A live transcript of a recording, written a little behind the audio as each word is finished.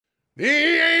The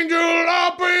angel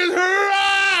opens her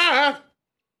eyes,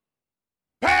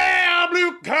 pale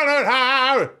blue colored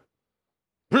eye,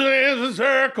 presents a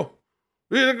circle,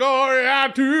 is going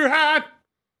out to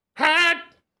hide.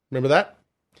 Remember that?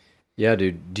 Yeah,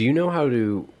 dude. Do you know how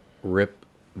to rip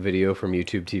video from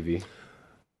YouTube TV?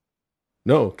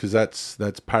 No, because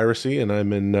that's piracy, and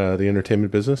I'm in the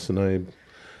entertainment business, and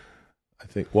I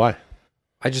think why?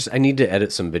 I need to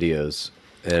edit some videos,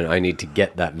 and I need to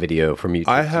get that video from YouTube.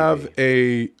 I have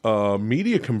a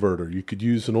media converter. You could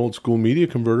use an old school media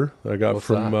converter that I got it's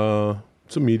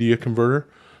a media converter.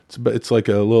 It's like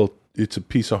it's a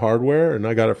piece of hardware, and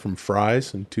I got it from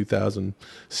Fry's in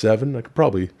 2007. I could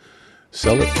probably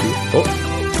sell it to you. Oh.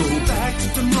 Go back to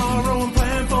tomorrow and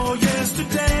plan for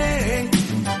yesterday.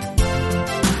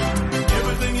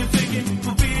 Everything you're thinking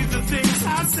will be the things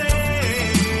I say.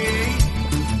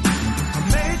 I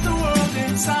made the world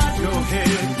inside your head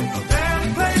a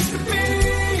better place to be.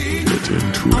 Get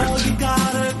into it. All you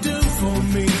gotta do for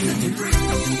me.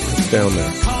 It's down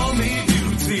there. Call me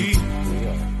duty.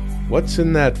 What's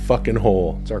in that fucking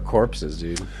hole? It's our corpses,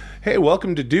 dude. Hey,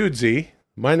 welcome to Dudesy.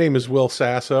 My name is Will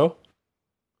Sasso.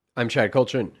 I'm Chad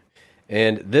Coltrane,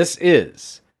 and this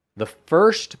is the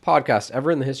first podcast ever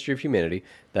in the history of humanity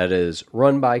that is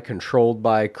run by, controlled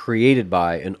by, created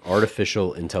by an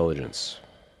artificial intelligence.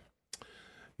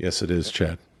 Yes, it is,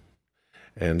 Chad.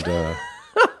 And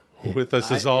with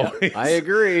us as always... I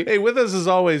agree. Hey, with us as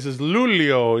always is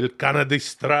Lulio, il cane di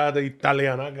strada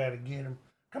italiano. I gotta get him.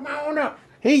 Come on up.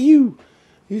 Hey, you.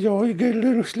 He's always get a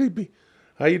little sleepy.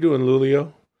 How you doing,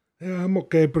 Lulio? Yeah, I'm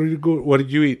okay, pretty good. What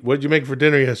did you eat? What did you make for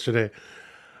dinner yesterday?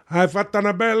 I fatto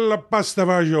una bella pasta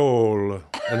fagioli.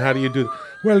 And how do you do that?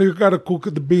 Well, you gotta cook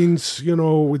the beans,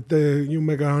 with you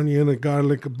make onion and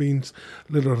garlic beans,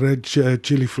 little red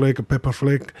chili flake, a pepper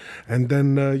flake, and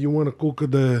then you want to cook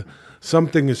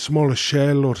something a smaller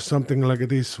shell or something like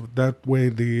this. That way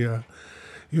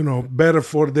better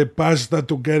for the pasta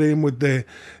to get in with the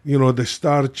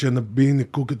starch and the bean,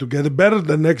 cook it together. Better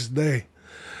the next day.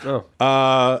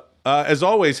 Oh. As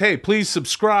always, hey, please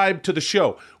subscribe to the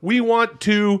show. We want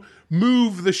to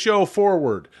move the show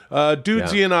forward.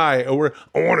 Dudesy and I want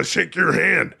to shake your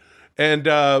hand. And,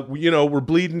 we're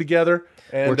bleeding together.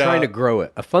 And, we're trying to grow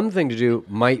it. A fun thing to do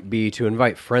might be to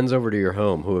invite friends over to your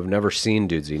home who have never seen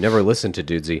Dudesy, never listened to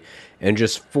Dudesy, and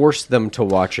just force them to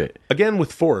watch it. Again,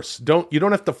 with force. You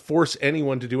don't have to force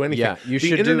anyone to do anything. Yeah, you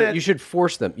should do it. You should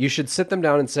force them. You should sit them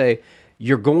down and say,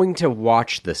 you're going to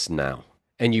watch this now.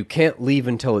 And you can't leave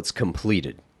until it's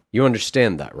completed. You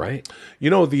understand that, right?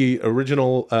 You know the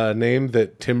original name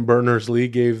that Tim Berners-Lee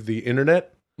gave the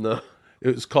internet? No.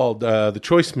 It was called the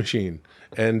Choice Machine.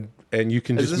 And you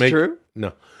can just make... true?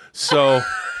 No. So...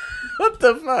 What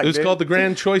the fuck? It was called the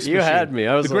Grand Choice Machine. You had me.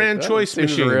 I was the Grand Choice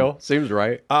seems Machine. Real. Seems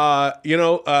right.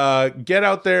 Get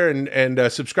out there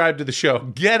and subscribe to the show.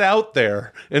 Get out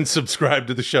there and subscribe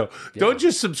to the show. Yeah. Don't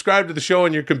just subscribe to the show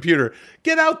on your computer.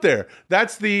 Get out there.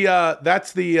 That's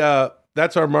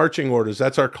our marching orders.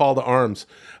 That's our call to arms.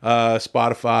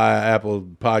 Spotify, Apple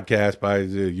Podcast, by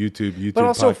YouTube. But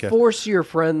also podcast. Force your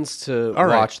friends to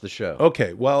watch the show.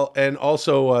 Okay. Well, and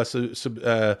also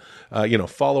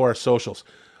follow our socials.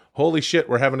 Holy shit,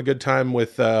 we're having a good time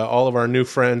with all of our new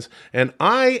friends. And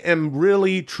I am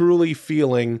really, truly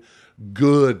feeling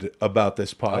good about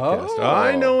this podcast. Oh.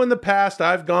 I know in the past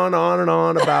I've gone on and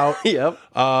on about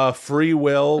Yep. free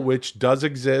will, which does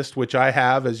exist, which I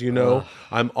have, as you know.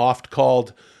 I'm oft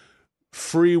called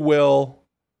free will.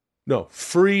 No,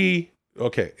 free,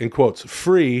 okay, in quotes,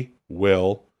 free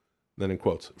will, then in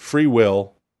quotes, free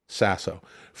will, Sasso.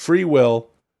 Free will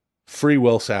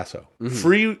Sasso.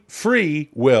 Mm-hmm. Free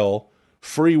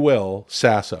will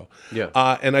Sasso.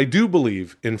 Yeah. And I do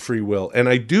believe in free will, and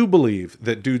I do believe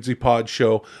that Dudesy Pod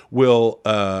Show will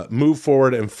move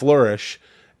forward and flourish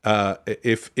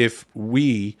if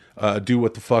we do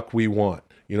what the fuck we want.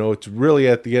 It's really,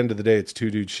 at the end of the day, it's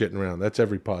two dudes shitting around. That's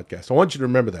every podcast. I want you to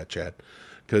remember that, Chad,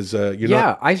 because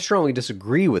I strongly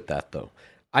disagree with that, though.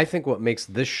 I think what makes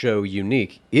this show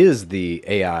unique is the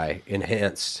AI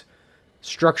enhanced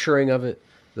structuring of it,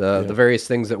 the various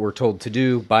things that we're told to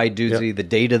do by Dudesy, the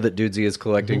data that Dudesy is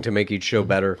collecting to make each show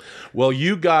better. Well,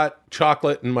 you got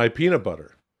chocolate in my peanut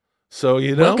butter. So,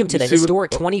 Welcome to the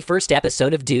historic 21st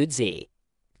episode of Dudesy.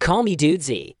 Call me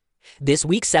Dudesy. This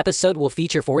week's episode will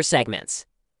feature 4 segments.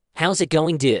 How's it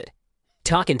going, dude?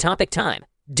 Talkin' topic time.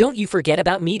 Don't you forget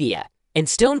about media. And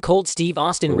Stone Cold Steve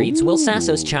Austin reads Will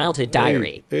Sasso's childhood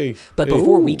diary. But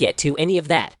before we get to any of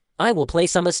that, I will play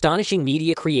some astonishing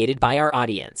media created by our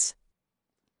audience.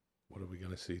 What are we going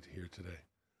to see here today?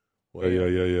 Well,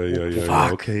 yeah.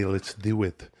 Fuck. Okay, let's do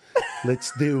it.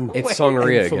 Let's do It's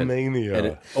Songaria again. Infomania. And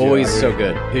it's always so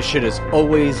good. His shit is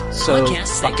always so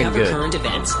Podcasts that fucking cover good. current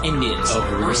events and news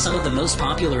are some of the most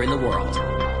popular in the world.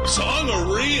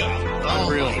 Songaria.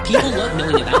 People love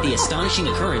knowing about the astonishing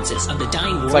occurrences of the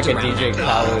dying world It's like a around DJ them.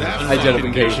 Khaled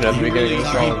identification at the beginning of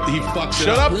the song. He fucked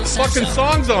Shut up! Will The says fucking so.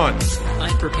 song's on.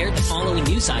 I've prepared the following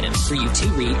news items for you to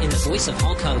read in the voice of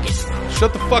Hulk Hogan.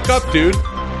 Shut the fuck up, dude.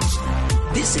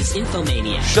 This is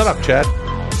Infomania. Shut up, Chad.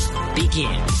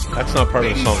 Begin. That's not part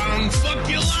of the song. Fuck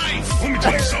your life. Let me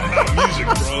tell you something about music,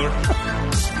 brother.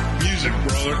 Music,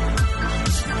 brother.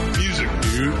 Music,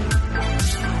 dude.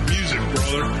 Music,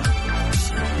 brother.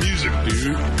 Music,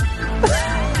 dude.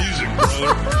 Music,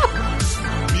 brother.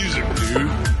 Music,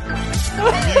 dude.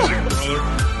 Music, brother.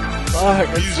 Fuck,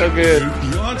 it's Music, so good. dude.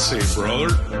 Beyonce, brother.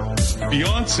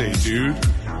 Beyonce, dude.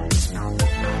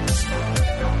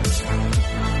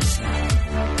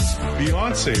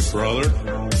 Beyonce, brother.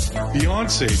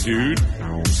 Beyonce, dude.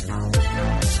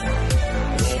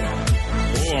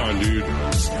 Hold on, dude.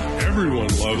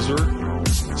 Everyone loves her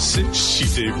since she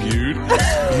debuted.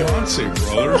 Beyonce,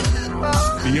 brother.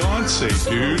 Beyonce,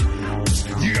 dude.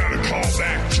 You gotta call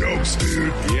back jokes,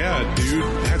 dude. Yeah, dude.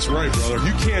 That's right, brother.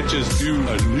 You can't just do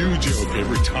a new joke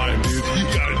every time, dude. You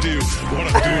gotta do what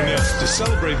I'm doing now. To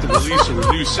celebrate the release of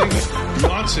her new single,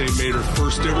 Beyonce made her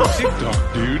first ever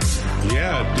TikTok, dude.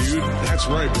 Yeah, dude. That's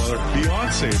right, brother.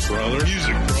 Beyonce, brother.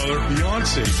 Music, brother.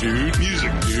 Beyonce, dude.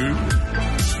 Music, dude.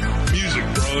 Music,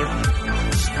 brother.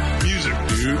 Music,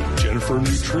 dude. Jennifer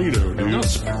Neutrino,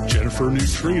 dude. Jennifer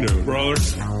Neutrino, brother.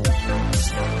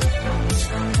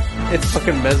 It's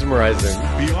fucking mesmerizing.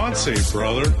 Beyonce,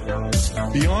 brother.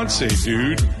 Beyonce,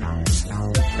 dude.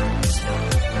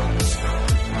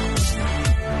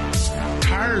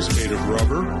 Tires made of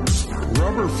rubber.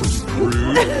 Rubber from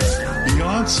Peru.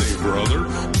 Beyonce, brother.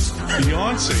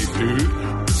 Beyonce, dude.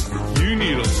 You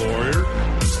need a lawyer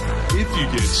if you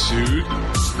get sued.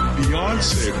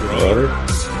 Beyonce, brother.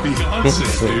 Beyonce,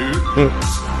 dude.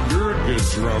 You're a good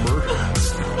drummer.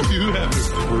 You have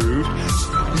improved.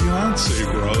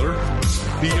 Beyonce, brother.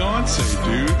 Beyonce,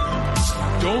 dude.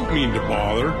 Don't mean to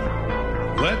bother.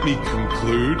 Let me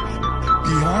conclude.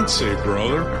 Beyonce,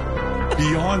 brother.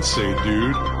 Beyonce,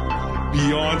 dude.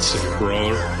 Beyonce,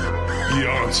 brother.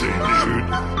 Beyonce, dude.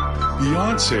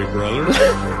 Beyonce, brother.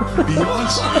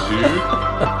 Beyonce, dude.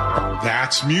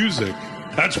 That's music.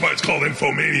 That's why it's called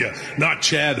Infomania, not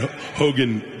Chad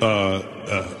Hogan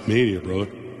Mania, brother.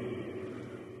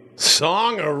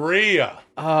 Songaria.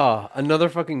 Another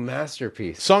fucking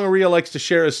masterpiece. Songaria likes to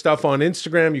share his stuff on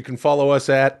Instagram. You can follow us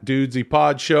at Dudesy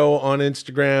Pod Show on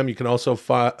Instagram. You can also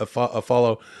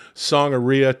follow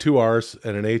Songaria, 2 R's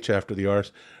and an H after the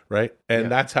R's, right? And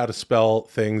that's how to spell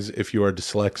things if you are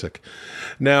dyslexic.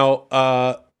 Now,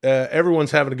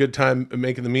 everyone's having a good time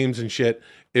making the memes and shit.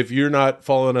 If you're not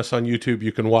following us on YouTube,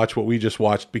 you can watch what we just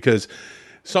watched, because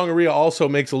Songaria also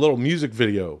makes a little music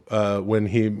video when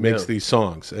he makes these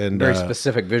songs. And very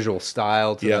specific visual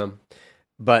style to them.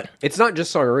 But it's not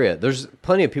just Songaria. There's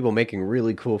plenty of people making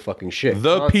really cool fucking shit.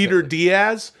 The constantly. Peter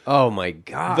Diaz. Oh my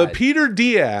God. The Peter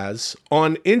Diaz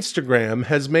on Instagram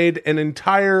has made an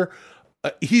entire...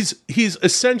 he's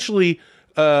essentially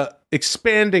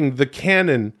expanding the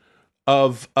canon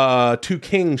of Two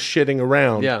Kings shitting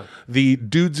around. Yeah. The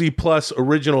Dudesy Plus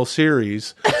original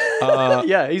series.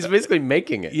 Yeah, he's basically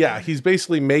making it. Yeah, he's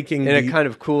basically making In a kind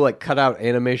of cool, like, cutout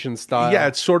animation style. Yeah,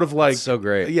 it's sort of like... It's so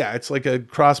great. Yeah, it's like a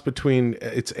cross between...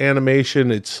 It's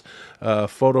animation, it's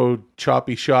photo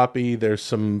choppy. There's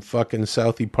some fucking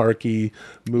Southy Parky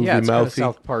movie Yeah, it's kind of mouthy.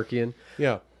 South Parkian.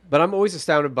 Yeah. But I'm always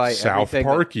astounded by South everything.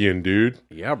 Parkian, dude.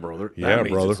 Yeah, brother. Yeah, That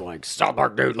means brother. It's like, South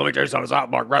Park, dude. Let me tell you something.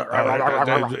 South Park, brother.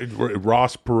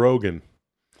 Ross Perot.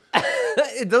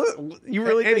 It doesn't. You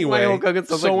really think Anyway, Hulk Hogan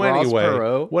sounds so like Ross anyway,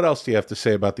 Perot? what else do you have to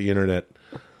say about the internet?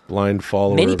 Blind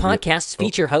follower. Many of you. podcasts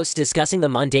feature hosts discussing the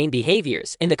mundane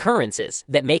behaviors and occurrences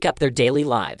that make up their daily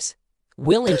lives.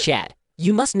 Will and Chad,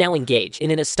 you must now engage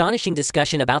in an astonishing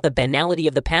discussion about the banality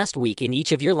of the past week in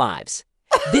each of your lives.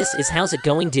 This is How's It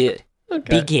Going, Dude?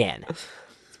 Begin.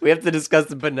 We have to discuss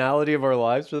the banality of our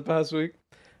lives for the past week.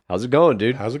 How's it going,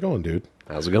 dude? How's it going, dude?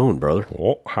 How's it going, brother?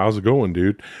 Oh, how's it going,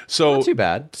 dude? So Not too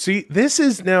bad. See, this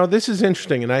is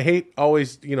interesting, and I hate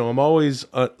always. I'm always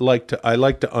I like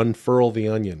to unfurl the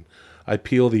onion. I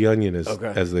peel the onion,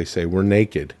 as they say. We're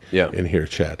naked in here,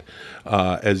 Chad.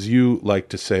 As you like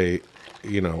to say,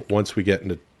 once we get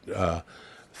into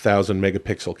 1,000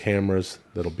 megapixel cameras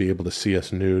that'll be able to see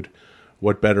us nude,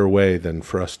 what better way than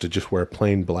for us to just wear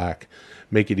plain black?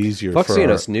 Make it easier. Fuck for seeing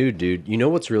us nude, dude. You know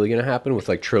what's really going to happen with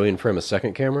like trillion frame a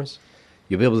second cameras?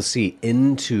 You'll be able to see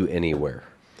into anywhere.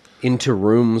 into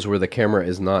rooms where the camera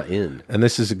is not in. And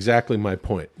this is exactly my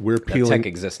point. We're That peeling. tech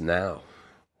exists now.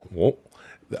 Well,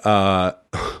 I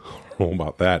don't know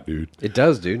about that, dude. It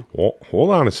does, dude. Well,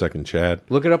 hold on a second, Chad.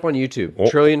 Look it up on YouTube.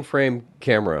 Trillion frame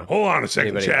camera. Hold on a second,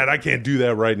 Anybody Chad. I can't do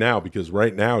that right now because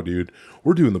right now, dude,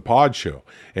 we're doing the pod show.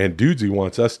 And Dudesy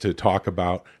wants us to talk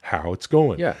about how it's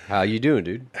going. Yeah, how you doing,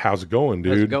 dude? How's it going,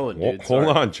 dude? How's it going, dude? Well,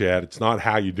 hold on, Chad. It's not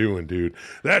how you doing, dude.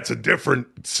 That's a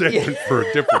different segment for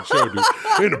a different show, dude.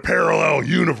 In a parallel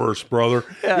universe, brother.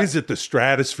 Yeah. Is it the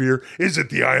stratosphere? Is it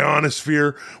the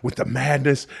ionosphere? With the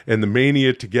madness and the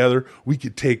mania together, we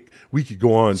could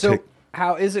go on and So, take...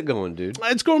 how is it going, dude?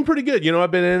 It's going pretty good. You know,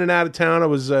 I've been in and out of town. I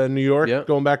was in New York, Yeah.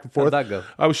 going back and forth. How'd that go?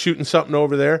 I was shooting something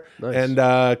over there Nice.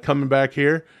 and coming back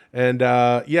here. And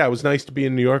yeah, it was nice to be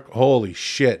in New York. Holy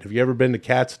shit. Have you ever been to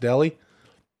Katz Deli?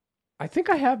 I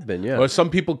think I have been, yeah. Or some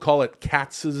people call it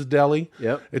Katz's Deli.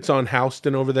 Yep. It's on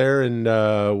Houston over there in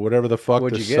whatever the fuck,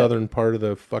 What'd the you get? southern part of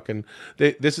the fucking...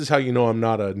 this is how you know I'm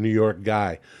not a New York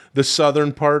guy. The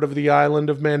southern part of the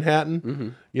island of Manhattan. Mm-hmm.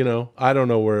 You know, I don't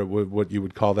know what you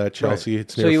would call that, Chelsea.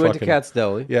 It's So near you went to fucking- Katz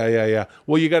Deli. Yeah.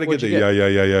 Well, you got to get What'd the you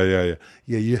yeah.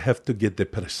 Yeah, you have to get the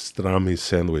pastrami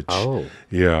sandwich. Oh.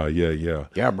 Yeah.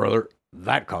 Yeah, brother.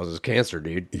 That causes cancer,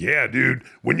 dude. Yeah, dude.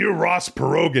 When you're Ross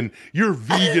Pierogan, you're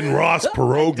vegan Ross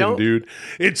Pierogan, Don't- dude.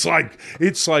 It's like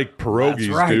pierogies, That's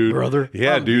right, dude. brother.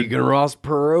 Yeah, I'm dude. Vegan Ross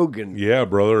Pierogan. Yeah,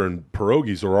 brother, and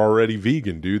pierogies are already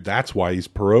vegan, dude. That's why he's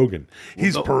pierogan.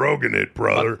 He's pierogan it,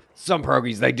 brother. Some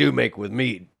pierogies they do make with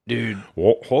meat, dude.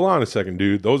 Well, hold on a second,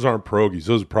 dude. Those aren't pierogies.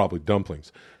 Those are probably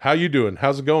dumplings. How you doing?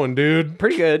 How's it going, dude?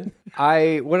 Pretty good.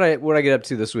 What I get up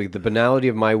to this week? The banality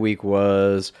of my week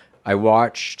was I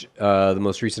watched the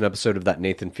most recent episode of that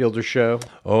Nathan Fielder show.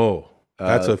 Oh,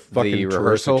 that's a fucking The terrific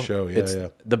rehearsal show. Yeah, it's yeah.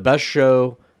 the best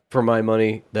show for my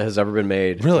money that has ever been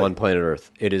made Really? on planet Earth.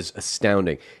 It is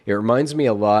astounding. It reminds me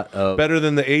a lot of Better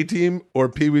than the A-Team or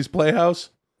Pee-wee's Playhouse?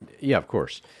 yeah, of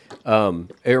course. It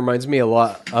reminds me a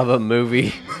lot of a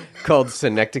movie called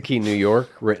Synecdoche, New York,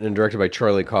 written and directed by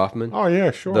Charlie Kaufman. Oh,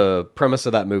 yeah, sure. The premise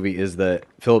of that movie is that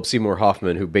Philip Seymour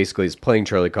Hoffman, who basically is playing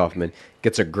Charlie Kaufman,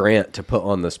 gets a grant to put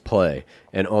on this play.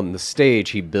 And on the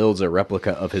stage, he builds a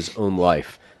replica of his own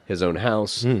life, his own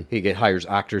house. He hires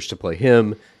actors to play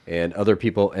him and other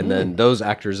people. And then those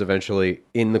actors eventually,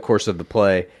 in the course of the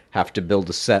play, have to build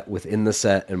a set within the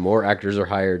set. And more actors are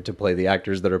hired to play the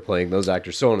actors that are playing those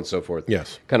actors, so on and so forth.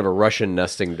 Yes. Kind of a Russian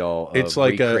nesting doll of It's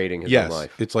like recreating his own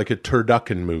life. It's like a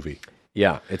turducken movie.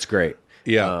 Yeah, it's great.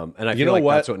 Yeah. And I You feel know like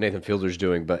what? that's what Nathan Fielder's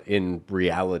doing, but in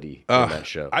reality in that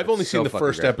show. I've It's only seen so the fucking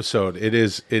first great. episode. It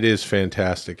is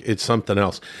fantastic. It's something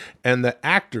else. And the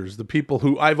actors, the people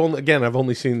who I've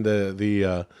only seen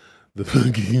the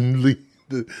fucking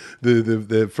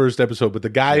the first episode, but the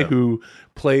guy who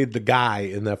played the guy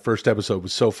in that first episode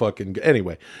was so fucking good.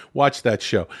 Anyway, watch that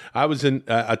show. I was in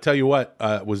I'll tell you what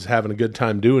was having a good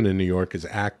time doing in New York is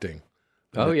acting.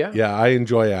 Oh, yeah? Yeah, I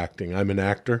enjoy acting. I'm an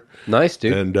actor. Nice,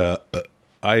 dude. And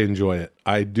I enjoy it.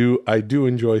 I do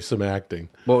enjoy some acting.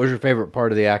 What was your favorite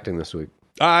part of the acting this week?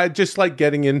 I just like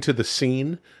getting into the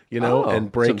scene, you know, Oh, and some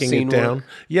breaking scene it down. work.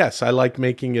 Yes, I like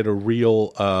making it a real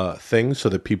thing so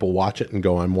that people watch it and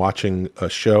go, I'm watching a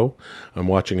show, I'm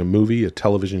watching a movie, a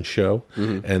television show.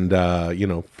 And, you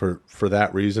know, for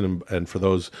that reason and for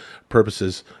those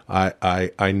purposes,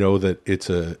 I know that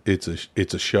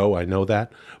it's a show. I know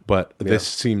that, but this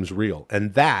seems real.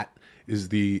 And that is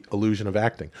the illusion of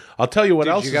acting. I'll tell you what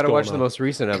else You is got to going watch on. the most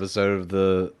recent episode of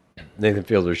the Nathan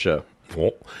Fielder show.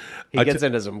 Well, He gets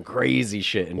into some crazy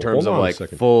shit in terms hold of on a like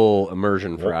second. full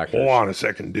immersion for actors. Hold on a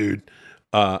second, dude.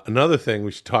 Another thing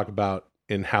we should talk about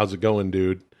in How's It Going,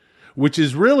 Dude, which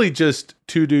is really just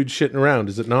two dudes shitting around,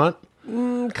 is it not?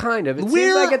 Kind of. It seems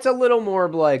We're- like it's a little more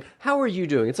of like, how are you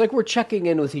doing? It's like we're checking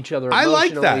in with each other I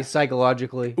like emotionally, that.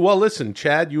 psychologically. Well, listen,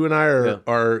 Chad, you and I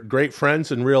are great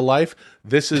friends in real life.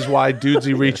 This is why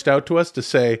Dudesy reached out to us to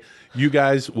say, you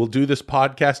guys will do this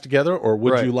podcast together, or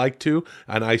would Right. you like to?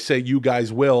 And I say you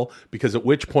guys will, because at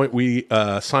which point we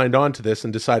signed on to this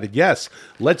and decided, yes,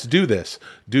 let's do this.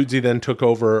 Dudesy then took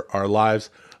over our lives.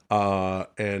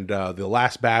 And the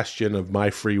last bastion of my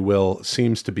free will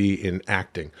seems to be in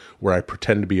acting, where I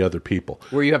pretend to be other people.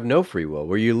 Where you have no free will,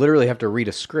 where you literally have to read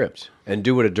a script and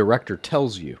do what a director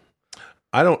tells you.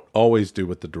 I don't always do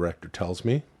what the director tells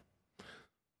me.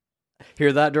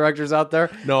 Hear that, directors out there?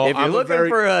 No, if you're I'm a looking very-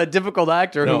 for a difficult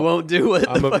actor No, who won't do what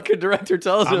I'm the a- fucking director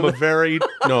tells him,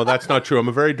 No, that's not true. I'm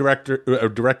a very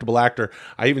directable actor.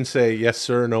 I even say yes,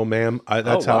 sir, no, ma'am.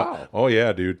 That's Oh, how. wow. Oh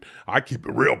yeah, dude. I keep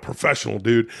it real professional,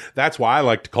 dude. That's why I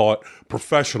like to call it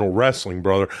professional wrestling,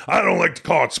 brother. I don't like to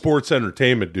call it sports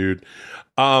entertainment, dude.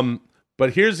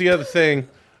 But here's the other thing.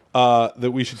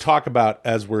 that we should talk about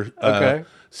as we're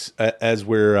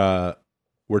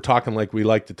we're talking like we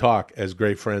like to talk as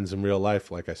great friends in real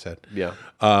life. Like I said, Yeah.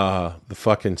 The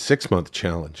fucking 6-month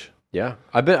challenge. Yeah.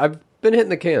 I've been hitting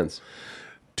the cans.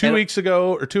 2 weeks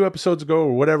ago or 2 episodes ago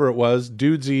or whatever it was,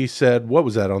 Dudesy said, what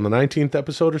was that, on the 19th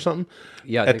episode or something?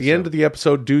 Yeah, At the end of the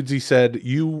episode, Dudesy said,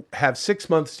 you have 6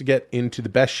 months to get into the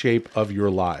best shape of your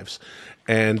lives.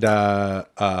 And,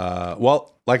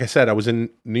 well, like I said, I was in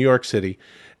New York City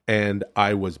and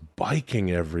I was biking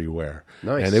everywhere.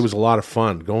 Nice. And it was a lot of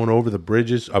fun going over the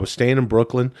bridges. I was staying in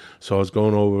Brooklyn, so I was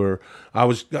going over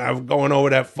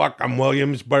that fucking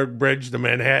Williamsburg Bridge, the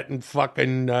Manhattan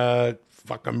fucking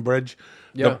bridge.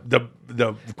 Yeah. The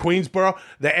Queensboro,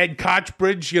 the Ed Koch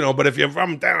Bridge, but if you're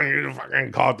from down, you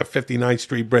fucking call it the 59th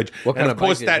Street Bridge. What kind and of of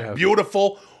course, bike did you that have?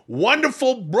 beautiful,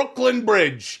 wonderful Brooklyn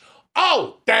Bridge.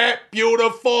 Oh, that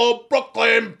beautiful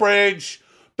Brooklyn Bridge.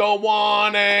 The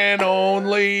one and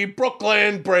only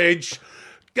Brooklyn Bridge.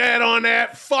 Get on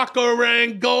that fucker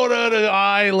and go to the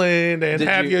island and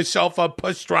have yourself a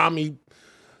pastrami.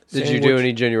 Did you do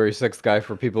any January 6th guy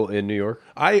for people in New York?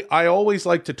 I always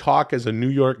like to talk as a New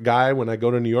York guy when I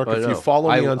go to New York. If you follow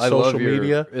me on social love your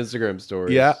media, Instagram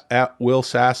stories. yeah, at Will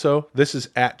Sasso. This is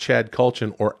at Chad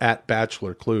Kulchin or at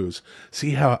Bachelor Clues. See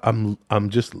how I'm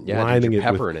just lining you're it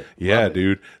peppering with, it. yeah, Love it.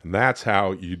 dude. And that's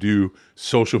how you do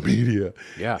social media.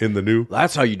 Yeah. in the new.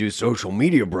 That's how you do social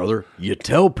media, brother. You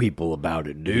tell people about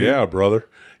it, dude. Yeah, brother.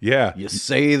 Yeah, You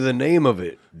say the name of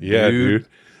it. yeah, dude.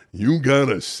 You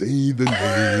gotta say the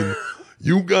name.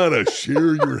 You gotta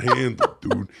share your handle,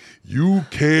 dude. You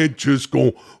can't just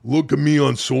go look at me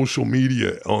on social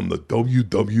media on the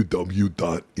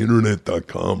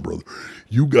www.internet.com, brother.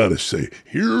 You gotta say,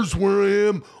 here's where I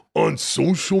am on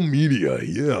social media.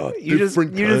 Yeah, You just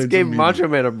gave Macho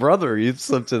Man a brother. You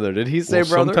slipped in there. Did he say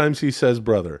brother? Sometimes he says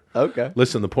brother. Okay.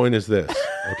 Listen, the point is this,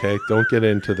 okay? Don't get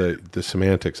into the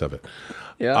semantics of it.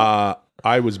 Yeah.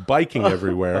 I was biking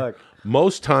everywhere. fuck.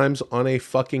 Most times on a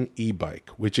fucking e-bike,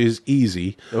 which is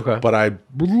easy. Okay. But I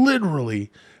literally,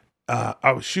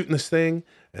 I was shooting this thing,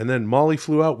 and then Molly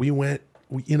flew out. We went,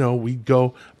 we'd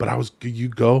go, but you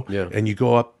go, Yeah. and you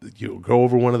go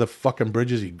over one of the fucking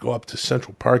bridges. You go up to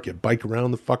Central Park. You bike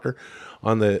around the fucker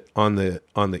on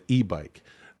the e-bike.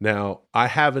 Now, I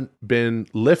haven't been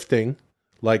lifting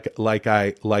like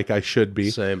I should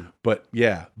be. Same. But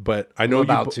yeah, I know I'm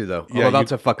about to, though. I'm about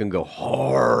to fucking go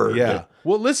hard. Yeah.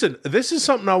 Well, listen, this is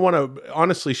something I want to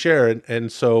honestly share,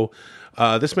 and so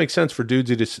this makes sense for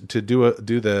Dudesy to do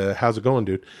the how's it going,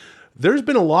 dude. There's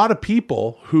been a lot of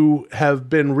people who have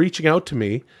been reaching out to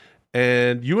me,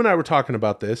 and you and I were talking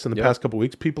about this in the past couple of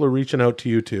weeks. People are reaching out to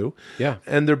you too. Yeah.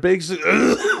 And they're big.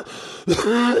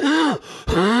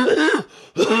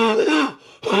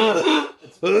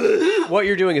 What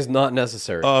you're doing is not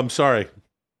necessary. I'm sorry.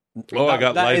 Oh, I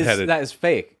got lightheaded. That is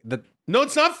fake. No,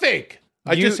 it's not fake.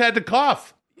 I just had to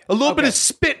cough. A little bit of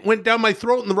spit went down my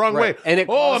throat in the wrong way. And it I'm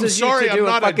causes you sorry. to do I'm a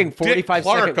not fucking a Dick 45-second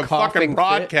Clark of fucking coughing fit.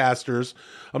 broadcasters.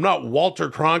 I'm not Walter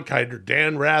Cronkite or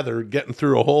Dan Rather getting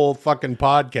through a whole fucking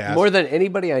podcast. More than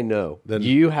anybody I know,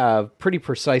 you have pretty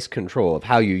precise control of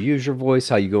how you use your voice,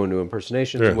 how you go into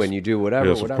impersonations, Yes. when you do whatever.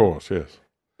 yes, whatever. of course, yes.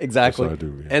 Exactly. Yes, I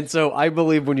do, yeah. And so I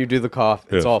believe when you do the cough,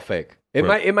 it's Yes. all fake.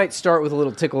 It might start with a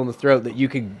little tickle in the throat that you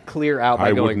can clear out by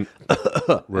I going, wouldn't and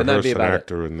that'd rehearse be an about it.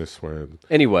 actor in this way.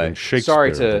 Anyway, in Shakespeare,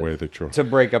 sorry the way that you're, to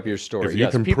break up your story. if you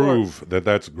Yes, can people prove that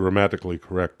that's grammatically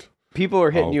correct, people are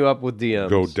hitting I'll you up with DMs.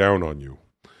 go down on you.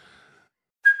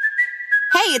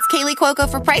 Hey, it's Kaylee Cuoco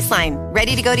for Priceline.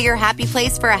 Ready to go to your happy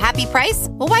place for a happy price?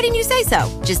 Well, why didn't you say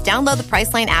so? Just download the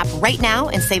Priceline app right now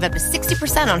and save up to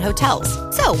 60% on hotels.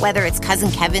 So whether it's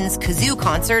Cousin Kevin's Kazoo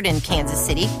Concert in Kansas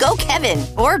City, go Kevin,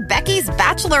 or Becky's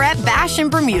Bachelorette Bash in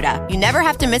Bermuda, you never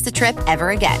have to miss a trip ever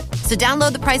again. So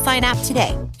download the Priceline app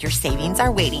today. Your savings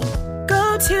are waiting.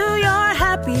 Go to your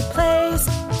happy place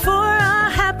for a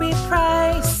happy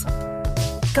price.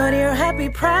 Go to your happy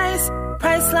price,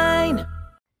 Priceline.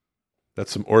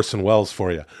 That's some Orson Welles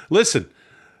for you. Listen,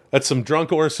 that's some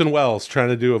drunk Orson Welles trying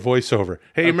to do a voiceover.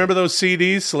 Hey, remember those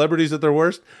CDs, Celebrities at Their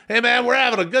Worst? Hey, man, we're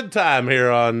having a good time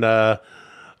here on the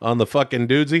fucking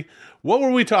Dudesy. What were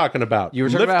we talking about? You were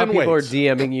talking about how Lifting people weights. are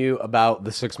DMing you about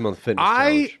the 6-month fitness I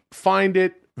challenge. find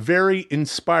it very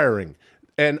inspiring.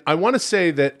 And I want to say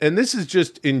that, and this is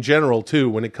just in general too,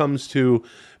 when it comes to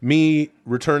me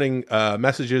returning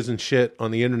messages and shit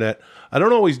on the internet, I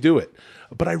don't always do it.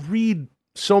 But I read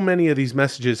so many of these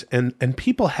messages, and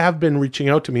people have been reaching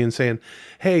out to me and saying,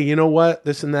 hey, you know what,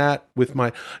 this and that with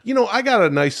my, I got a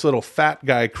nice little fat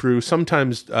guy crew.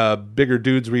 Sometimes bigger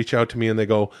dudes reach out to me and they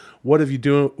go, what have you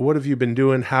been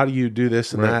doing? How do you do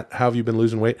this and that? How have you been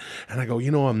losing weight? And I go,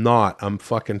 I'm not. I'm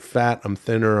fucking fat. I'm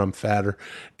thinner. I'm fatter.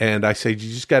 And I say, you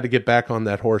just got to get back on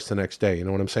that horse the next day. You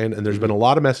know what I'm saying? And there's been a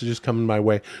lot of messages coming my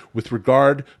way with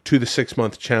regard to the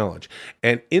 6-month challenge.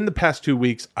 And in the past 2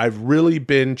 weeks, I've really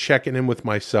been checking in with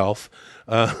myself,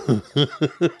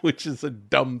 which is a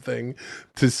dumb thing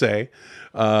to say.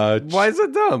 Why is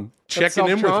it dumb? Checking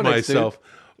in with myself.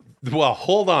 Dude. Well,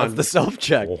 hold on. That's the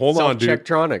self-check. Well, hold on, dude.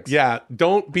 Self-checktronics. Yeah,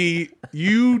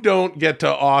 you don't get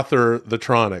to author the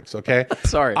tronics, okay?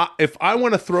 Sorry. If I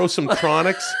want to throw some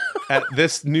tronics at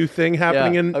this new thing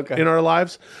happening in our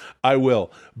lives, I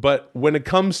will. But when it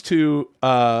comes to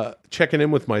checking in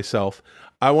with myself,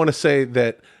 I want to say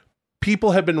that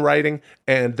people have been writing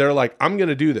and they're like, I'm going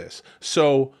to do this.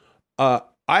 So I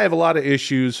have a lot of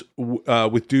issues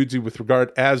with Dudesy with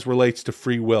regard as relates to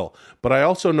free will. But I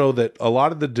also know that a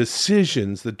lot of the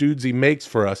decisions that Dudesy makes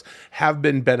for us have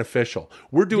been beneficial.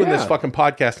 We're doing this fucking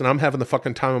podcast and I'm having the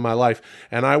fucking time of my life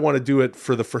and I want to do it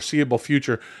for the foreseeable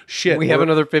future. Shit. We have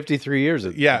another 53 years,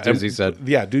 Dudesy said.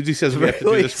 Yeah, Dudesy says we have to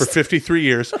do this for 53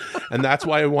 years and that's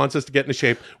why he wants us to get into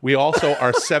shape. We also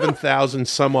are 7,000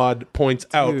 some odd points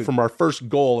out from our first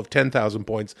goal of 10,000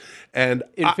 points. And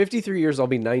in 53 years, I'll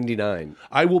be 99.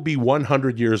 I will be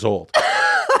 100 years old.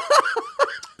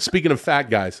 Speaking of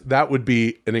fat guys, that would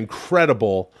be an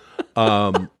incredible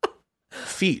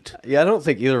feat. Yeah, I don't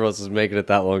think either of us is making it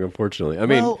that long, unfortunately. I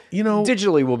mean,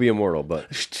 digitally we'll be immortal, but...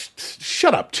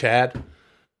 Shut up, Chad.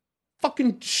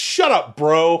 Fucking shut up,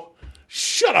 bro.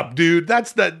 Shut up, dude.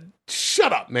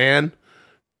 Shut up, man.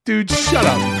 Dude, shut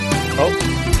up.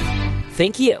 Oh.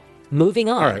 Thank you. Moving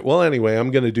on. All right. Well, anyway,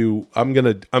 I'm gonna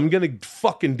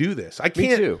fucking do this. I can't.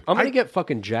 Me too. I'm gonna get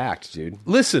fucking jacked, dude.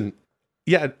 Listen.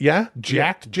 Yeah.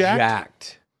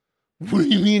 Jacked. What do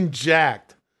you mean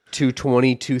jacked?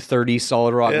 220, 230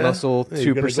 solid rock muscle,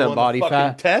 2% body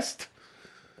fat. Test.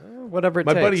 Whatever it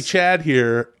takes. My buddy Chad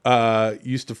here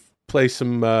used to play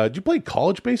some. Did you play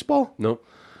college baseball? Nope.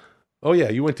 Oh yeah,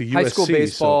 you went to USC. High school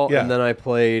baseball, so, yeah. And then I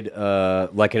played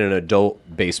like in an adult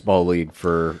baseball league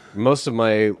for most of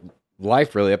my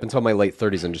life, really, up until my late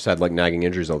 30s, and just had like nagging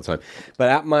injuries all the time. But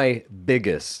at my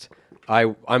biggest,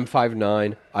 I'm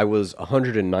 5'9". I was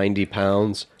 190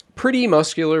 pounds, pretty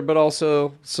muscular, but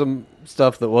also some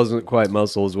stuff that wasn't quite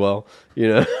muscle as well.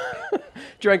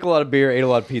 Drank a lot of beer, ate a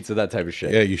lot of pizza, that type of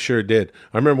shit. Yeah, you sure did.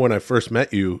 I remember when I first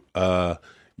met you.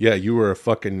 Yeah, you were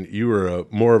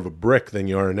more of a brick than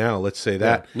you are now. Let's say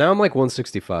that. Yeah. Now I'm like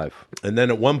 165. And then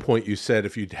at one point you said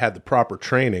if you'd had the proper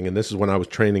training, and this is when I was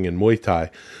training in Muay Thai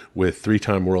with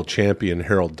 3-time world champion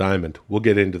Harold Diamond. We'll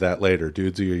get into that later,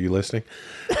 dudes. Are you listening?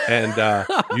 And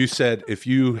you said if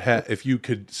you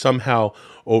could somehow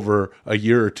over a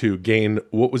year or two gain,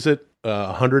 what was it?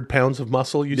 100 pounds of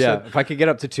muscle, you said? Yeah, if I could get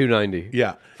up to 290.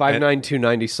 Yeah. 5'9",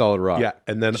 290 solid rock. Yeah,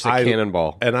 and then just a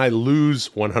cannonball. And I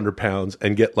lose 100 pounds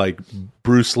and get like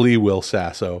Bruce Lee Will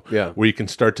Sasso, where you can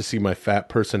start to see my fat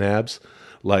person abs,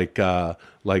 like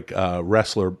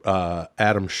wrestler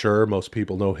Adam Scherr. Most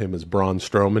people know him as Braun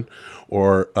Strowman,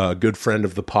 or a good friend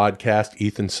of the podcast,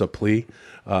 Ethan Suplee.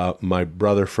 My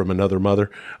brother from another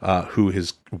mother, who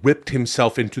has whipped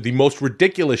himself into the most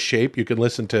ridiculous shape. You can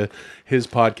listen to his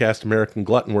podcast, American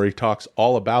Glutton, where he talks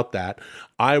all about that.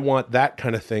 I want that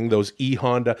kind of thing, those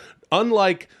E-Honda.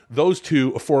 Unlike those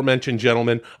two aforementioned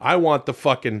gentlemen, I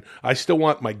still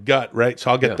want my gut, right?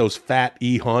 So I'll get those fat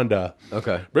E-Honda.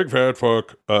 Okay. Big fat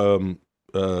fuck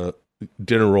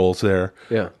dinner rolls there.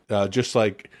 Yeah. Just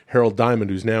like Harold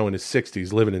Diamond, who's now in his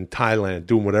 60s, living in Thailand,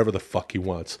 doing whatever the fuck he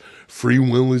wants. Free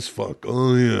will as fuck.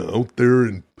 Oh, yeah, out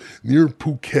there near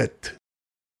Phuket.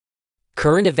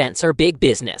 Current events are big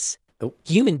business.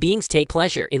 Human beings take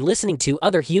pleasure in listening to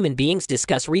other human beings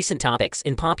discuss recent topics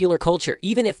in popular culture,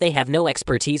 even if they have no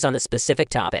expertise on the specific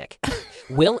topic.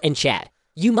 Will and Chad,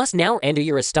 you must now enter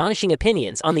your astonishing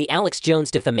opinions on the Alex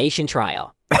Jones defamation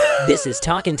trial. This is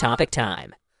Talkin' Topic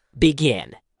time.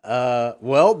 Begin.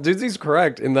 Well, Dudesy's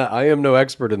correct in that I am no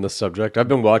expert in this subject. I've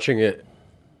been watching it,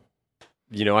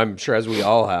 I'm sure as we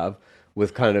all have,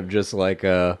 with kind of just like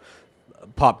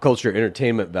pop culture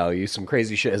entertainment value. Some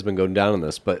crazy shit has been going down on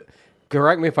this, but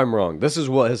correct me if I'm wrong. This is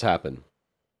what has happened.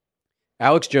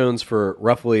 Alex Jones, for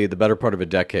roughly the better part of a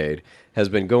decade, has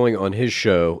been going on his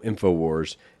show,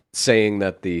 InfoWars, saying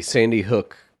that the Sandy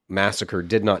Hook massacre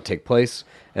did not take place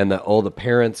and that all the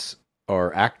parents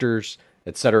are actors,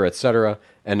 et cetera, et cetera.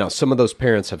 And now some of those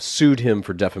parents have sued him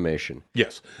for defamation.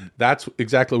 Yes, that's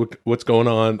exactly what's going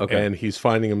on. Okay. And he's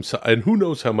finding himself, and who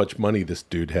knows how much money this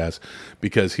dude has,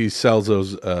 because he sells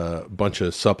those bunch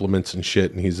of supplements and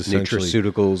shit, and he's essentially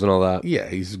Nutraceuticals and all that. yeah,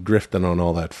 he's grifting on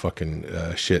all that fucking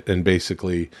shit and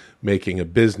basically making a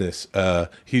business.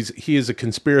 He is a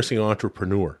conspiracy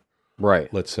entrepreneur,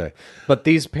 Right. let's say. But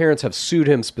these parents have sued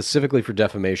him specifically for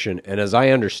defamation. And as I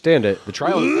understand it, the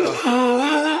trial...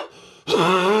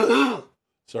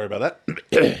 Sorry about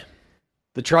that.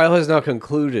 The trial has now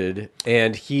concluded,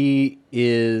 and he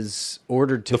is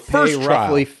ordered to The first pay trial.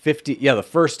 roughly 50... Yeah, the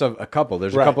first of a couple.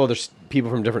 There's a Right. couple other people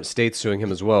from different states suing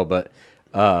him as well, but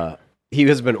he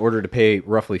has been ordered to pay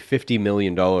roughly $50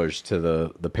 million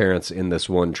to the parents in this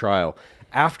one trial.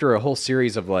 After a whole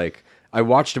series of, like... I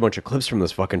watched a bunch of clips from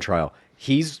this fucking trial.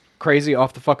 He's crazy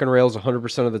off the fucking rails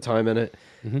 100% of the time in it.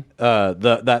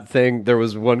 That thing, there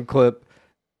was one clip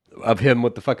of him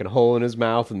with the fucking hole in his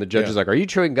mouth, and the judge is like, "Are you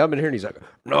chewing gum in here?" And he's like,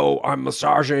 "No, I'm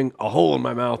massaging a hole in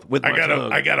my mouth with my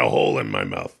tongue." I got a hole in my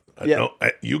mouth.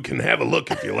 You can have a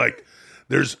look if you like.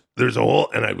 There's a hole,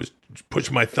 and I was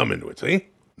pushing my thumb into it. See,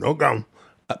 no gum.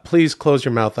 Please close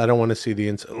your mouth. I don't want to see the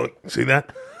inside. Look, see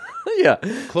that? Yeah.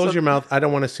 Close your mouth. I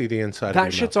don't want to see the inside. That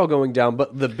of your shit's all going down,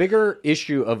 but the bigger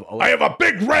issue of... I have a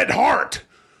big red heart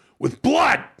with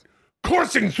blood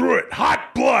coursing through it.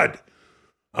 Hot blood.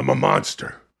 I'm a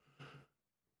monster.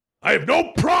 I have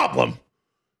no problem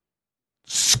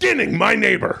skinning my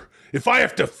neighbor if I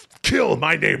have to kill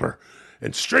my neighbor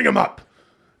and string him up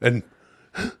and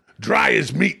dry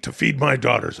his meat to feed my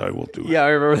daughters. I will do it. Yeah, I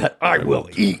remember that. I will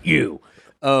eat you.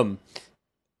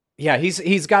 Yeah,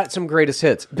 he's got some greatest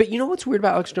hits. But you know what's weird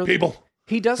about Alex Jones? People,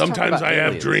 he does talk sometimes about I have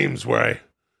aliens. dreams where I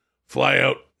fly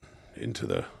out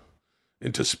into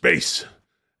space,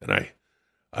 and I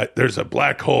there's a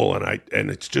black hole, and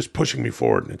it's just pushing me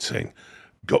forward, and it's saying,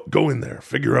 go in there,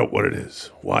 figure out what it is,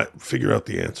 figure out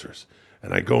the answers,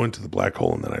 and I go into the black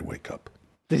hole, and then I wake up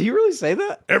Did he really say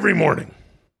that? every morning.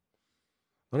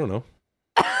 I don't know.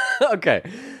 Okay.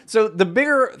 So the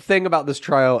bigger thing about this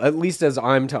trial, at least as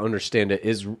I'm to understand it,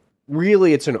 is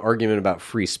really it's an argument about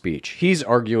free speech. He's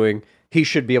arguing he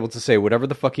should be able to say whatever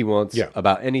the fuck he wants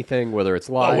about anything, whether it's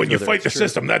lies. Oh, when you whether fight it's the true.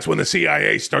 system, that's when the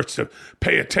CIA starts to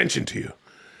pay attention to you.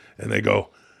 And they go,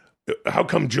 how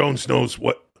come Jones knows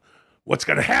what's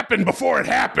going to happen before it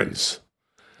happens?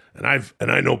 And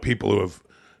I know people who have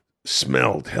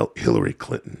smelled Hillary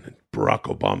Clinton and Barack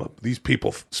Obama. These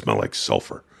people smell like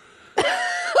sulfur.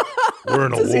 We're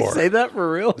in a Does war. he say that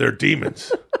for real? They're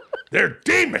demons. They're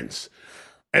demons.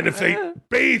 And if they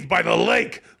bathe by the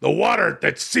lake, the water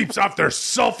that seeps off their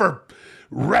sulfur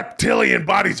reptilian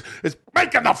bodies is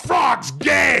making the frogs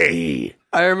gay.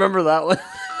 I remember that one.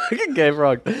 Gay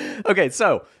frog. Okay,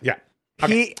 so Yeah.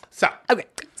 he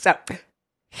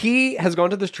has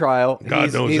gone to this trial.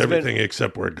 God knows he's everything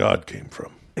except where God came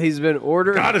from. He's been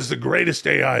ordered. God is the greatest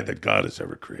AI that God has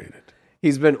ever created.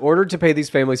 He's been ordered to pay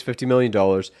these families $50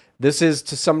 million. This is,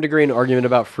 to some degree, an argument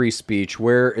about free speech.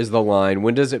 Where is the line?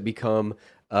 When does it become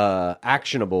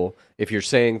actionable if you're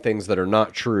saying things that are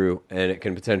not true and it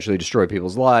can potentially destroy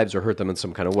people's lives or hurt them in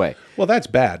some kind of way? Well, that's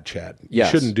bad, Chad. You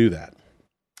Yes. shouldn't do that.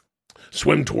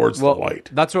 Swim towards the light.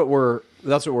 That's what we're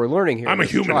learning here. I'm a in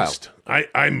this trial. humanist.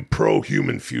 I'm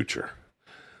pro-human future.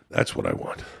 That's what I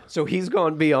want. So he's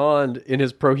gone beyond, in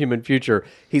his pro-human future,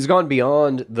 he's gone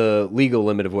beyond the legal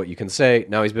limit of what you can say.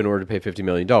 Now he's been ordered to pay $50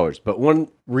 million. But one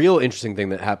real interesting thing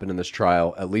that happened in this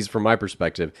trial, at least from my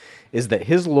perspective, is that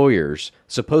his lawyers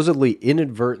supposedly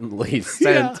inadvertently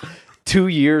sent 2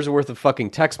 years worth of fucking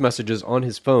text messages on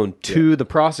his phone to the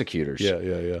prosecutors.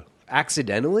 Yeah.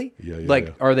 Accidentally?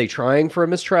 Yeah. Are they trying for a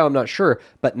mistrial? I'm not sure.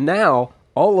 But now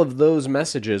all of those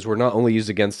messages were not only used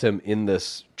against him in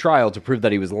this trial to prove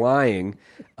that he was lying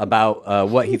about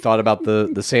what he thought about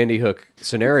the Sandy Hook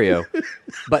scenario,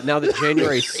 but now the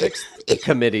January 6th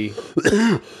committee...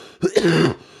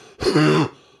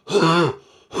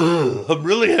 I'm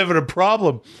really having a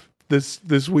problem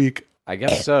this week. I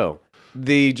guess so.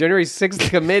 The January 6th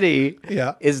committee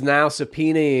is now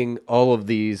subpoenaing all of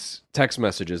these text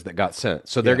messages that got sent.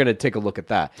 So they're going to take a look at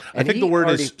that. I think the word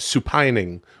is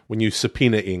supining when you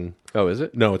subpoenaing. Oh, is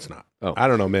it? No, it's not. Oh. I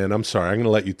don't know, man. I'm sorry. I'm going to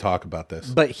let you talk about this.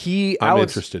 But I'm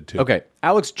interested too. Okay.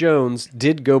 Alex Jones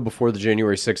did go before the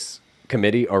January 6th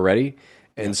committee already.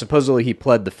 And supposedly he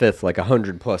pled the fifth like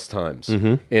 100+ times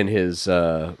in his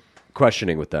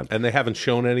questioning with them. And they haven't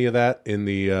shown any of that in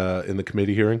the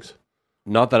committee hearings?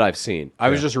 Not that I've seen. I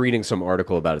was just reading some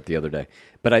article about it the other day.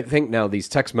 But I think now these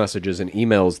text messages and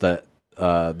emails that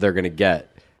they're going to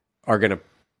get are going to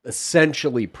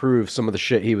essentially prove some of the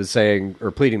shit he was saying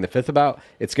or pleading the fifth about.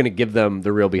 It's going to give them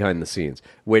the real behind the scenes,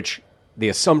 which the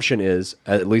assumption is,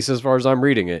 at least as far as I'm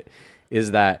reading it,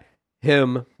 is that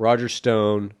him, Roger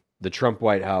Stone, the Trump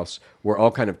White House were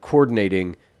all kind of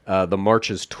coordinating the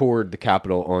marches toward the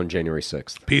Capitol on January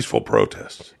 6th. Peaceful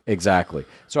protests. Exactly.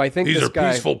 So I think These this are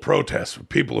guy, peaceful protests with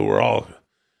people who are all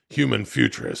human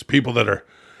futurists. People they're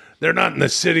not in the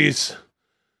cities.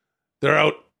 They're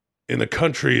out in the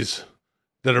countries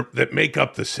that make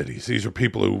up the cities. These are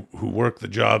people who work the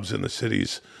jobs in the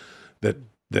cities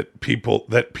that people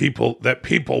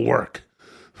work.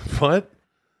 What?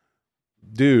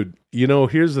 Dude,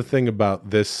 here's the thing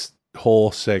about this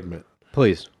whole segment.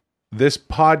 please. This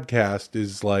podcast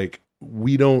is like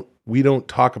we don't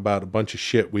talk about a bunch of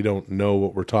shit we don't know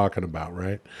what we're talking about,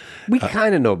 right? We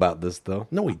kind of know about this, though.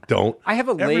 No, we don't. I have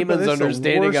a layman's This is the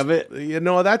understanding of it.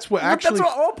 That's what actually.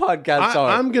 That's what all podcasts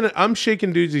are. I'm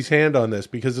shaking Dudes's hand on this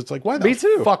because it's like, why Me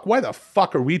too. Why the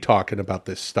fuck are we talking about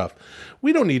this stuff?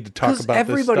 We don't need to talk about this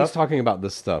everybody's stuff. talking about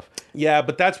this stuff. Yeah,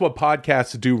 but that's what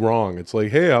podcasts do wrong. It's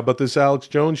like, hey, how about this Alex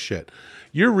Jones shit?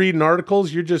 You're reading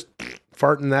articles, you're just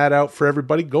farting that out for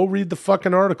everybody. Go read the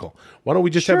fucking article. Why don't we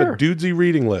just have a Dudesy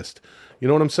reading list? You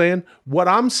know what I'm saying? What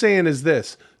I'm saying is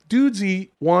this. Dudesy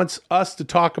wants us to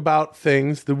talk about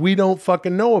things that we don't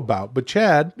fucking know about. But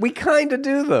Chad... We kind of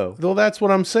do, though. Well, that's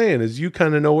what I'm saying, is you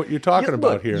kind of know what you're talking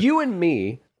about here. You and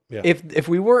me, if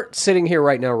we weren't sitting here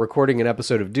right now recording an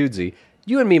episode of Dudesy,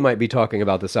 you and me might be talking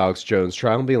about this Alex Jones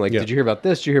trial and being like, did you hear about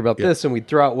this? Did you hear about this? And we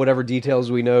throw out whatever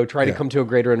details we know, try to come to a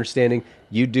greater understanding.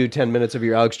 You do 10 minutes of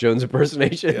your Alex Jones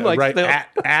impersonation. Yeah, right,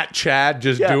 at Chad,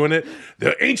 just doing it.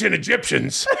 The ancient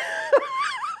Egyptians,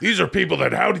 these are people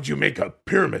that, how did you make a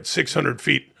pyramid 600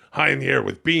 feet high in the air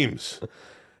with beams?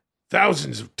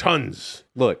 Thousands of tons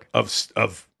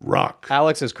of rock.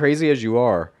 Alex, as crazy as you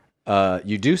are,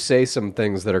 you do say some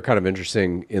things that are kind of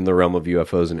interesting in the realm of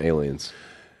UFOs and aliens.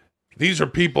 These are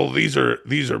people. These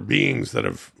are beings that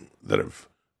have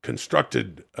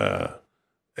constructed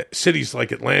cities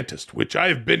like Atlantis, which I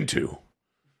have been to.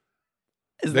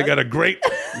 They got a great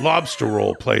lobster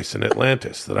roll place in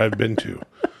Atlantis that I've been to,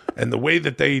 and the way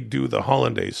that they do the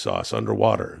hollandaise sauce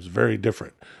underwater is very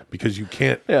different because you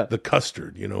can't the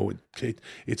custard.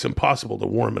 It's impossible to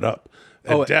warm it up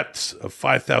at depths of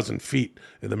 5,000 feet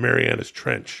in the Marianas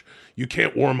Trench. You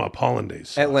can't warm up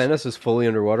hollandaise sauce. Atlantis is fully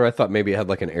underwater. I thought maybe it had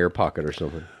like an air pocket or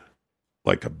something.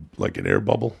 Like an air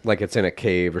bubble? Like it's in a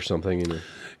cave or something.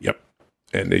 Yep.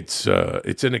 And it's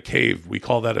in a cave. We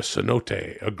call that a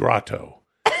cenote, a grotto.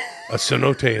 A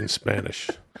cenote in Spanish.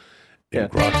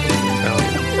 Grotto in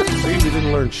Italian. See, we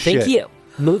didn't learn shit. Thank you.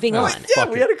 Moving on. Yeah,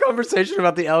 we had a conversation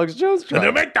about the Alex Jones trial. And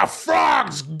they make the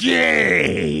frogs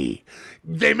gay.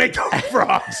 They make the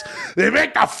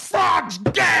frogs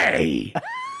gay.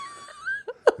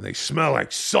 And they smell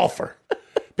like sulfur.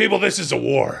 People, this is a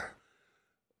war.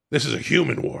 This is a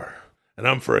human war. And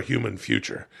I'm for a human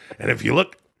future. And if you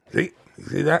look, you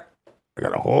see that? I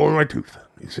got a hole in my tooth.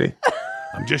 You see?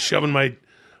 I'm just shoving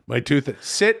my tooth.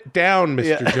 Sit down,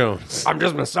 Mr. Jones. I'm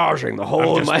just massaging the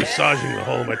hole in my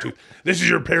tooth. This is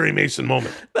your Perry Mason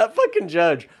moment. That fucking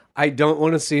judge. I don't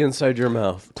want to see inside your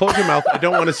mouth. Close your mouth. I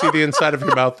don't want to see the inside of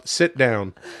your mouth. Sit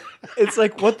down. It's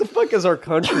like, what the fuck is our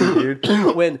country,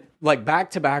 dude? When, like,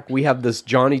 back to back, we have this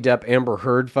Johnny Depp, Amber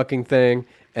Heard fucking thing,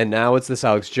 and now it's this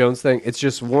Alex Jones thing. It's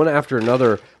just one after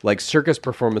another, like, circus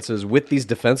performances with these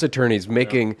defense attorneys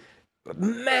making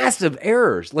massive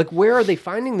errors. Like, where are they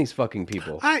finding these fucking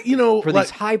people? For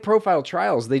these high-profile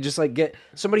trials, they just, like, get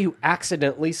somebody who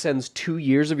accidentally sends 2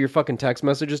 years of your fucking text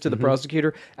messages to the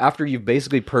prosecutor after you've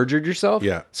basically perjured yourself,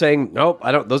 saying, nope,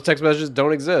 those text messages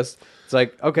don't exist. It's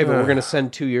like, okay, but we're going to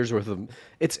send 2 years worth of them.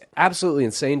 It's absolutely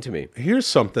insane to me. Here's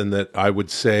something that I would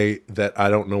say that I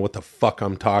don't know what the fuck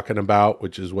I'm talking about,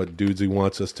 which is what Dudesy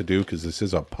wants us to do, because this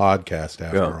is a podcast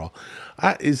after all.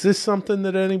 Is this something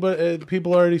that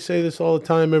people already say this all the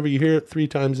time? You hear it 3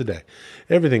 times a day.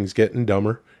 Everything's getting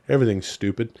dumber. Everything's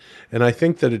stupid. And I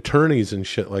think that attorneys and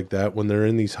shit like that, when they're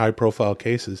in these high-profile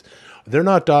cases, they're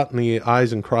not dotting the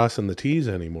I's and crossing the T's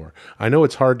anymore. I know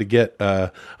it's hard to get,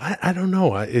 I don't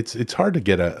know, it's hard to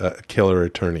get a killer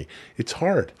attorney. It's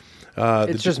hard.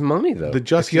 It's just money, though. The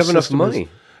justice if you have enough system money.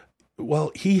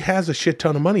 Well, he has a shit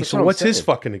ton of money, so what's his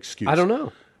fucking excuse? I don't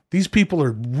know. These people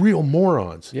are real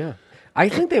morons. Yeah. I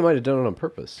think they might have done it on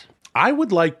purpose. I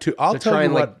would like to, I'll tell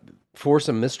you what. Force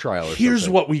a mistrial or something. Here's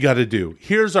what we got to do.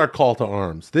 Here's our call to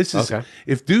arms. This is,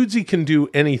 if Dudesy can do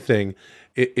anything,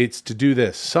 it's to do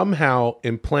this. Somehow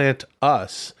implant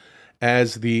us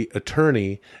as the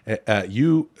attorney,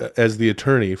 you as the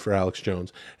attorney for Alex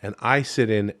Jones, and I sit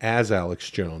in as Alex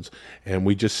Jones, and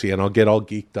we just see, and I'll get all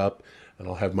geeked up. and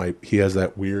I'll have he has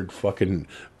that weird fucking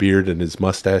beard, and his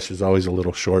mustache is always a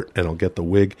little short, and I'll get the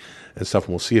wig and stuff, and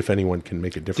we'll see if anyone can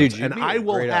make a difference. Dude, and I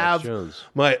will great have Alex Jones.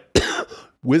 my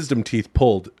wisdom teeth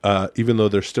pulled, even though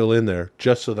they're still in there,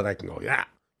 just so that I can go, yeah,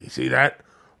 you see that?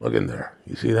 Look in there.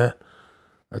 You see that?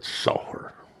 That's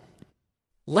sulfur.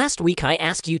 Last week, I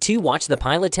asked you to watch the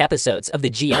pilot episodes of the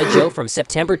G.I. Joe from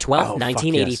September 12th,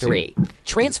 1983,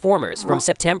 Transformers from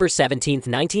September 17th,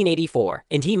 1984,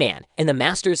 and He-Man and the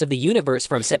Masters of the Universe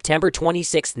from September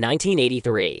 26th,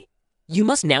 1983. You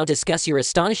must now discuss your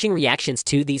astonishing reactions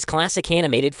to these classic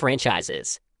animated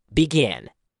franchises. Begin.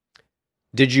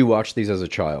 Did you watch these as a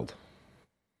child?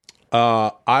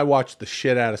 I watched the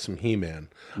shit out of some He-Man.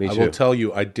 Me I too. will tell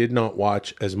you, I did not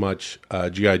watch as much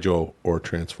G.I. Joe or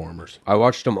Transformers. I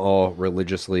watched them all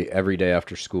religiously every day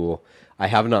after school. I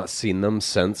have not seen them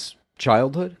since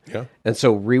childhood. Yeah. And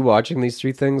so rewatching these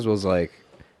three things was like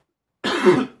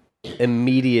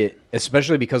immediate,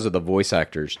 especially because of the voice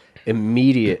actors,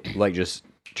 immediate, like just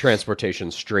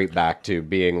transportation straight back to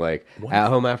being like at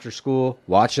home after school,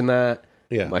 watching that.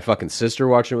 Yeah. My fucking sister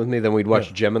watching it with me. Then we'd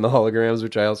watch Gem and the Holograms,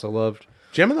 which I also loved.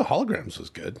 Gem and the Holograms was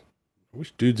good. I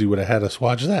wish Dudesy would have had us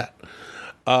watch that.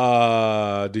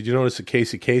 Did you notice that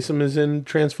Casey Kasem is in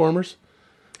Transformers?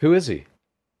 Who is he?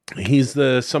 He's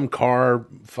some car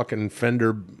fucking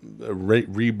fender,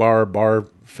 rebar bar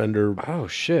fender Oh,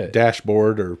 shit.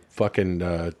 dashboard or fucking,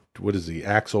 what is he,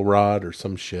 axle rod or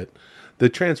some shit. The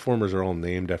Transformers are all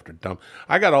named after dumb.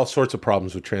 I got all sorts of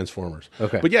problems with Transformers.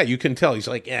 Okay. But yeah, you can tell. He's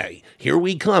like, yeah, here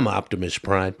we come, Optimus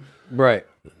Prime. Right.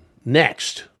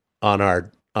 Next on our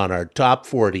top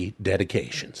 40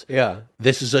 dedications. Yeah.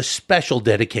 This is a special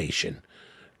dedication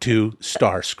to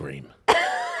Starscream.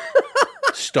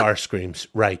 Starscream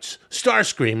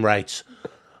writes,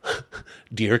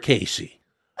 Dear Casey,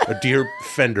 or Dear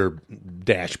Fender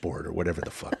Dashboard, or whatever the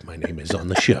fuck my name is on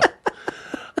the show.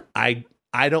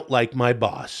 I don't like my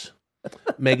boss.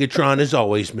 Megatron is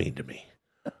always mean to me.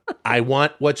 I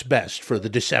want what's best for the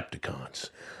Decepticons.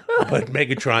 But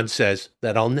Megatron says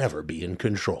that I'll never be in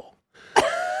control.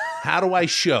 How do I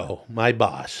show my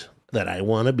boss that I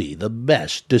want to be the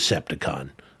best Decepticon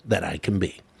that I can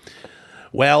be?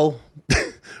 Well,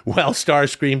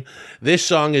 Starscream, this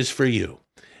song is for you.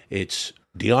 It's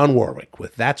Dionne Warwick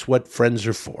with That's What Friends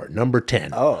Are For, number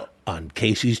 10 on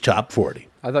Casey's Top 40.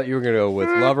 I thought you were going to go with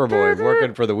Loverboy,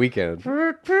 Working for the Weekend.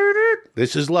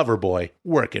 This is Loverboy,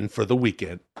 working for the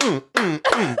weekend.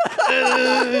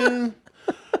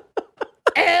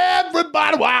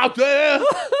 Everybody out there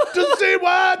to see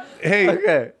what? Hey,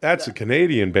 Okay. that's a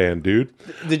Canadian band, dude.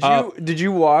 Did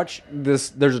you watch this?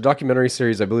 There's a documentary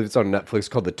series, I believe it's on Netflix,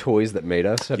 called The Toys That Made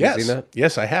Us. Have you seen that?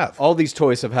 Yes, I have. All these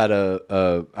toys have had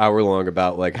a hour long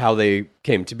about like how they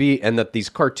came to be, and that these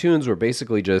cartoons were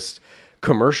basically just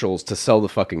commercials to sell the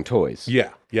fucking toys. Yeah.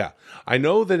 I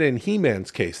know that in He-Man's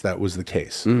case, that was the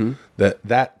case. Mm-hmm.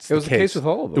 That's It was the case with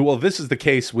all of them. Well, this is the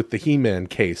case with the He-Man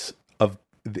case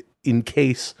in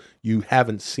case you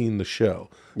haven't seen the show.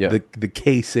 Yeah. The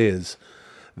case is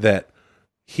that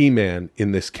He-Man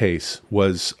in this case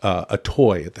was a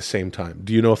toy at the same time.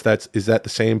 Do you know if is that the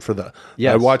same for the?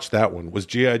 Yes. I watched that one. Was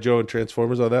G.I. Joe and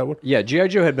Transformers on that one? Yeah, G.I.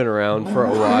 Joe had been around for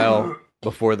a while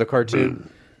before the cartoon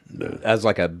as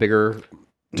like a bigger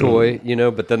toy,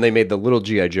 but then they made the little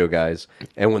G.I. Joe guys,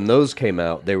 and when those came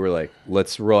out, they were like,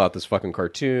 let's roll out this fucking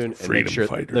cartoon and Freedom make sure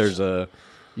fighters. there's a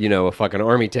fucking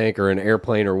army tank or an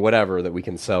airplane or whatever that we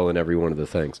can sell in every one of the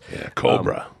things. Yeah,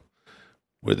 Cobra.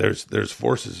 Where there's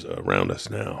forces around us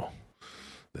now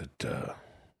that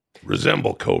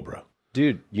resemble Cobra.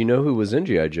 Dude, you know who was in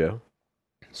G.I. Joe?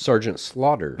 Sergeant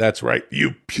Slaughter. That's right.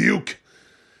 You puke.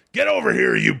 Get over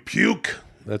here, you puke.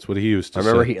 That's what he used to I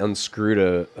remember say. he unscrewed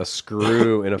a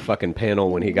screw in a fucking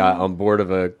panel when he got on board of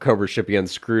a Cobra ship. He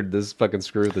unscrewed this fucking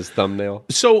screw with his thumbnail.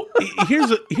 So here's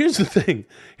the thing.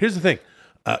 Here's the thing.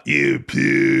 You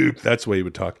puke. That's the way he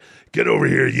would talk. Get over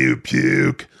here, you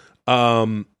puke.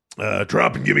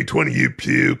 Drop and give me 20, you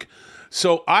puke.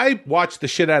 So I watched the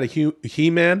shit out of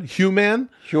He-Man. Human,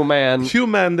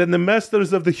 then the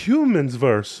Masters of the Humans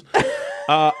verse.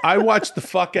 I watched the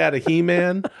fuck out of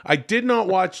He-Man. I did not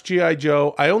watch G.I.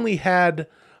 Joe. I only had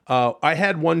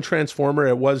one Transformer.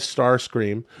 It was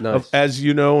Starscream. Nice. As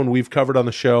you know, and we've covered on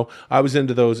the show, I was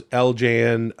into those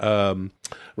LJN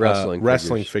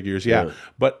wrestling figures. Yeah.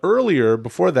 But earlier,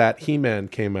 before that, He-Man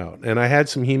came out. And I had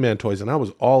some He-Man toys, and I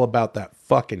was all about that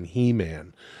fucking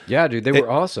He-Man. Yeah, dude, they were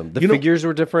awesome. The figures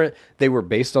were different. They were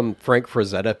based on Frank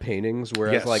Frazetta paintings,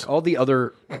 whereas Yes. like all the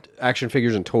other action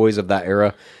figures and toys of that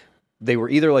era, they were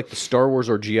either like the Star Wars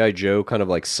or G.I. Joe kind of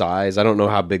like size. I don't know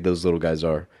how big those little guys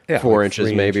are. Yeah, 4 like inches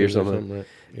 3 maybe inches or something. right?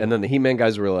 And then the He-Man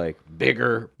guys were like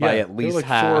bigger by at least like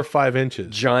half. 4 or 5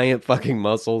 inches. Giant fucking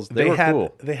muscles. They were had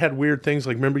cool. They had weird things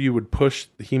like, remember you would push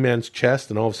He-Man's chest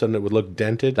and all of a sudden it would look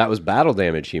dented. That was battle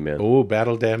damage, He-Man. Oh,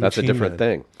 battle damage. That's a different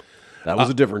thing. That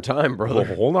was a different time, brother.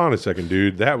 Well, hold on a second,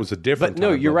 dude. That was a different But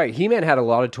no, time, you're bro. right. He-Man had a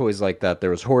lot of toys like that. There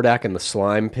was Hordak in the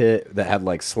slime pit that had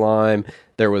like slime.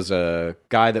 There was a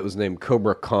guy that was named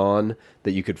Cobra Khan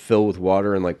that you could fill with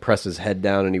water and like press his head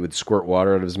down and he would squirt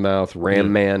water out of his mouth.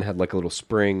 Ram Man had like a little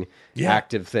spring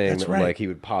active thing that's that right. like he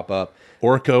would pop up.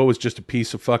 Orko was just a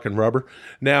piece of fucking rubber.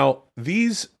 Now,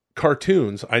 these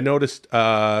cartoons, I noticed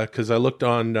because I looked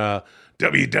on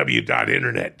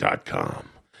www.internet.com.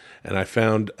 And I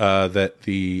found that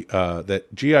that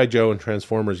G.I. Joe and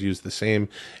Transformers used the same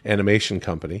animation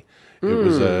company. It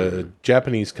was a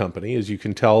Japanese company. As you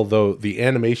can tell, though, the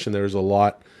animation there is a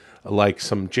lot like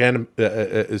some...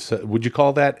 would you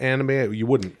call that anime? You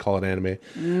wouldn't call it anime.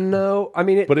 No, I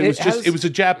mean... But it was a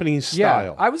Japanese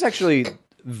style. I was actually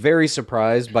very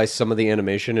surprised by some of the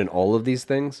animation in all of these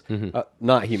things.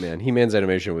 Not He-Man. He-Man's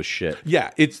animation was shit.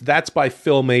 Yeah, that's by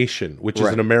Filmation, which is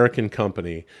an American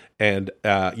company. And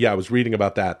I was reading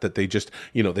about that they just,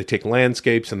 they take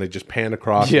landscapes and they just pan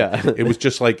across. Yeah. It was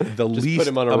just like the least put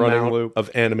 'em on a running amount loop.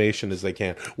 of animation as they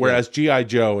can. Whereas G.I.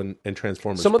 Joe and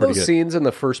Transformers Some of those good. scenes in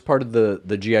the first part of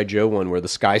the G.I. Joe one where the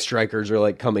Sky Strikers are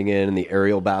like coming in and the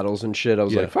aerial battles and shit, I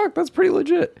was like, fuck, that's pretty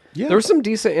legit. Yeah. There was some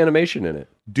decent animation in it.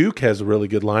 Duke has a really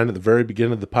good line at the very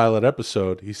beginning of the pilot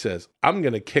episode. He says, "I'm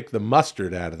going to kick the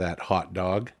mustard out of that hot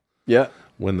dog." Yeah.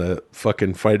 When the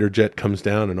fucking fighter jet comes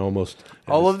down and almost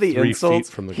All of the 3 insults.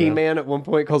 feet from the ground. He-Man at one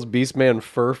point calls Beastman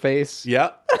fur face.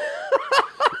 Yeah.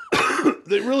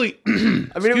 They really...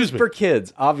 I mean, it was for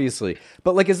kids, obviously.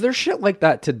 But, like, is there shit like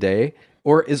that today?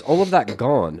 Or is all of that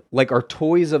gone? Like, are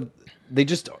toys of... They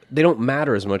don't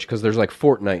matter as much because there's, like,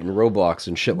 Fortnite and Roblox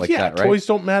and shit like that, right? Toys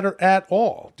don't matter at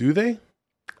all, do they?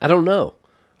 I don't know.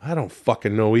 I don't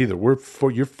fucking know either.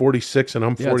 You're 46 and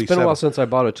I'm 47. It's been a while since I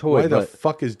bought a toy. Why the but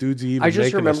fuck is Dudesy even I just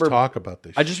making remember- us talk about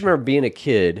this I just remember being a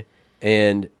kid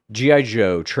and G.I.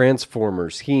 Joe,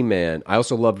 Transformers, He-Man. I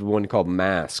also loved one called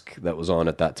Mask that was on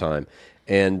at that time.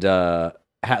 And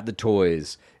had the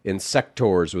toys.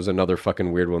 Insectors was another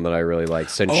fucking weird one that I really liked.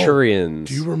 Centurions.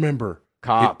 Do you remember?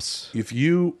 Cops. If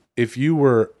you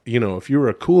were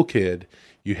a cool kid,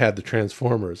 you had the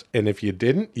Transformers. And if you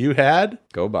didn't, you had...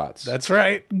 GoBots. That's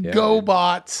right.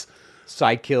 GoBots.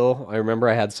 Psykill. I remember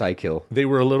I had Psykill. They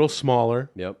were a little smaller.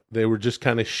 Yep. They were just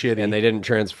kind of shitty. And they didn't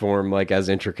transform like as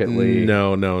intricately.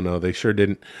 No, they sure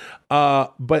didn't.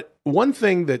 But one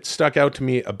thing that stuck out to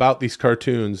me about these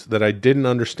cartoons that I didn't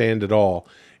understand at all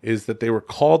is that they were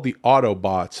called the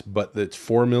Autobots, but that's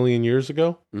 4 million years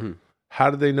ago. Mm-hmm. How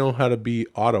did they know how to be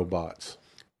Autobots?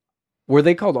 Were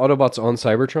they called Autobots on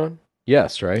Cybertron?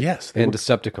 Yes, right? Yes. And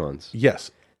Decepticons.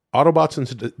 Yes. Autobots and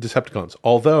Decepticons.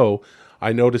 Although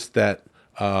I noticed that,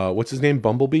 what's his name?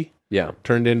 Bumblebee? Yeah.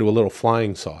 Turned into a little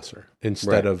flying saucer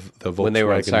instead of the Volkswagen when they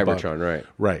were on bug. Cybertron, right.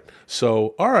 Right.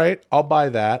 So, all right, I'll buy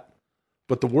that.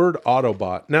 But the word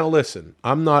Autobot... Now, listen,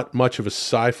 I'm not much of a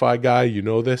sci-fi guy. You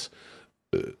know this.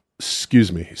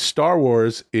 Excuse me. Star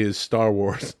Wars is Star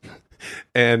Wars.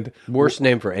 And worst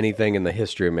name for anything in the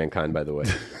history of mankind, by the way.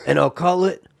 And I'll call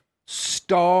it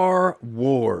Star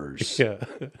Wars. Yeah.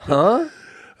 Huh?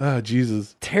 Oh,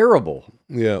 Jesus. Terrible.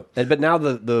 Yeah. But now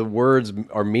the words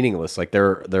are meaningless. Like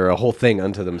they're a whole thing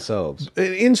unto themselves.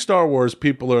 In Star Wars,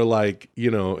 people are like,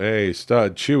 hey,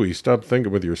 Chewie, stop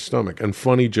thinking with your stomach. And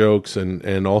funny jokes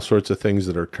and all sorts of things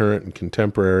that are current and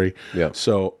contemporary. Yeah.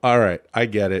 So, all right, I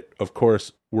get it. Of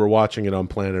course, we're watching it on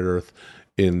planet Earth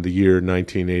in the year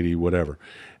 1980, whatever.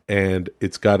 And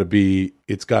it's got to be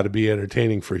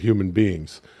entertaining for human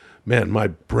beings. Man, my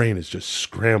brain is just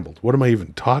scrambled. What am I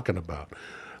even talking about?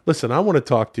 Listen, I want to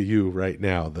talk to you right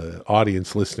now, the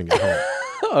audience listening at home.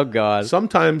 Oh, God.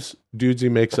 Sometimes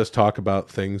Dudesy makes us talk about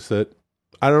things that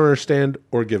I don't understand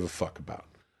or give a fuck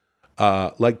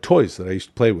about. Like toys that I used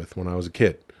to play with when I was a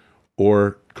kid.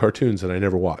 Or cartoons that I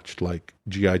never watched, like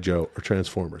G.I. Joe or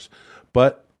Transformers.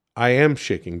 But I am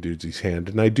shaking Dudesy's hand,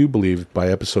 and I do believe by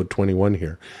episode 21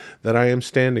 here that I am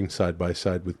standing side by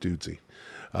side with Dudesy.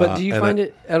 But do you find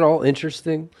it at all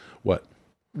interesting? What?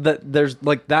 That there's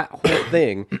like that whole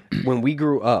thing when we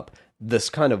grew up, this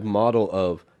kind of model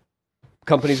of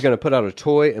company's going to put out a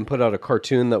toy and put out a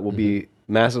cartoon that will be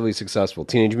massively successful.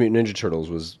 Teenage Mutant Ninja Turtles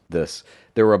was this.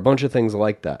 There were a bunch of things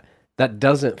like that. That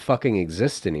doesn't fucking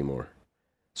exist anymore.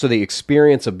 So the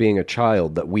experience of being a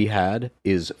child that we had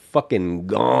is fucking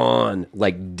gone,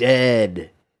 like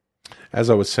dead. as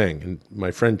I was saying, and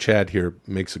my friend Chad here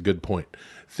makes a good point.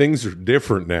 Things are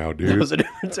different now, dude. It was a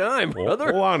different time,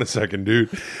 brother. Hold on a second, dude.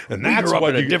 And We that's grew up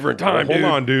what in a different time, Hold dude.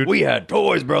 on, dude. We had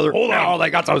toys, brother. Hold now on. they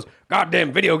got those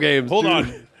goddamn video games. Hold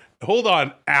dude.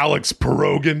 on, Alex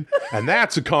Pierogan. And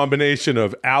that's a combination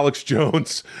of Alex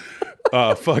Jones,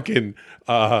 Ross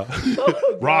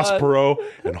Perot,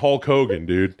 and Hulk Hogan,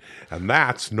 dude. And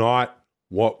that's not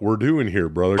what we're doing here,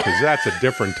 brother, because that's a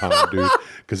different time, dude,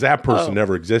 because that person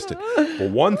never existed. But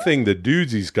one thing that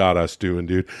Dudesy's got us doing,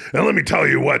 dude, and let me tell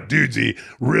you what Dudesy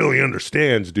really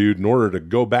understands, dude, in order to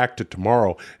go back to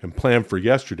tomorrow and plan for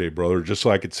yesterday, brother, just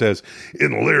like it says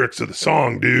in the lyrics of the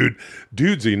song, dude,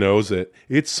 Dudesy knows that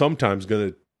it's sometimes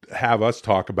going to have us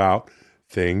talk about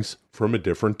things from a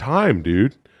different time,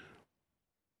 dude.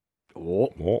 Oh,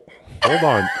 hold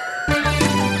on.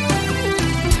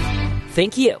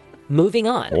 Thank you. Moving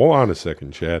on. Hold on a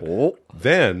second, Chad.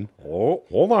 Then,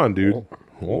 hold on, dude.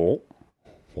 Hold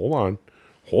on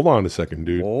a second,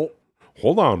 dude.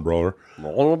 Hold on, brother. I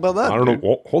don't know about that. I don't dude.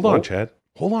 know. Hold on, Chad.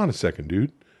 Hold on a second,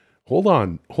 dude. Hold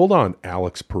on,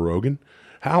 Alex Pierogan.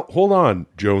 Hold on,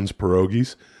 Jones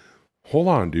Pierogies. Hold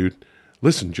on, dude.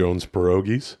 Listen, Jones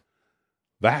Pierogies.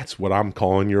 That's what I'm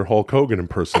calling your Hulk Hogan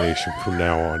impersonation from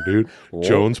now on, dude.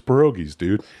 Jones Pierogies,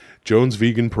 dude. Jones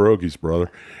Vegan Pierogies,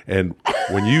 brother. And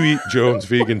when you eat Jones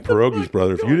Vegan Pierogies,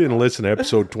 brother, if you didn't listen to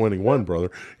episode 21, brother,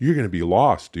 you're going to be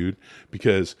lost, dude.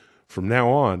 Because from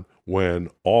now on, when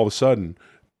all of a sudden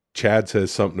Chad says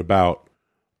something about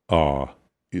that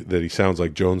he sounds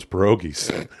like Jones Pierogies,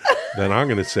 then I'm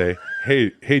going to say,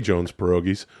 hey, Jones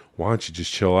Pierogies, why don't you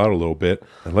just chill out a little bit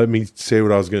and let me say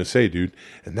what I was going to say, dude.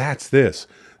 And that's this,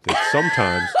 that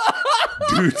sometimes,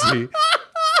 Dudesy,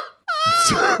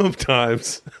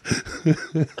 sometimes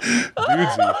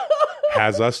Dudesy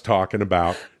has us talking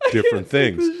about different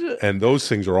things. And those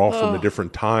things are all from a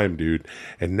different time, dude.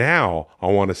 And now I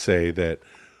want to say that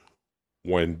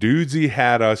when Dudesy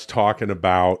had us talking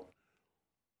about,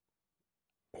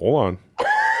 hold on.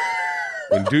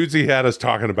 When Dudesy had us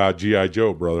talking about G.I.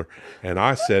 Joe, brother, and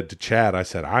I said to Chad,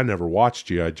 I never watched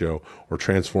G.I. Joe or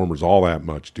Transformers all that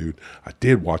much, dude. I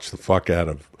did watch the fuck out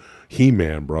of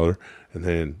He-Man, brother. And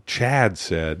then Chad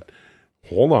said,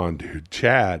 hold on, dude.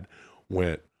 Chad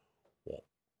went, well,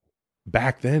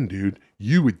 back then, dude,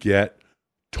 you would get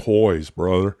toys,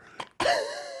 brother.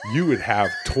 You would have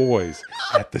toys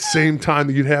at the same time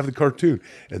that you'd have the cartoon.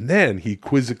 And then he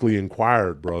quizzically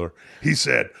inquired, brother. He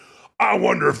said, I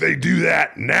wonder if they do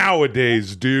that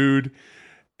nowadays, dude.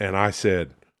 And I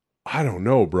said, I don't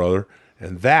know, brother.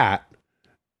 And that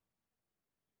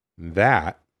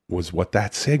was what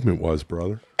that segment was,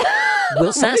 brother.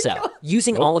 Will Sasso,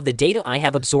 using all of the data I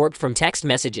have absorbed from text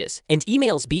messages and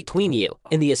emails between you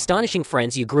and the astonishing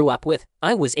friends you grew up with,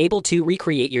 I was able to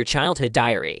recreate your childhood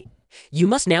diary. You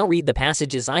must now read the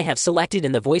passages I have selected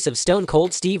in the voice of Stone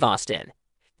Cold Steve Austin.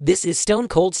 This is Stone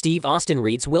Cold Steve Austin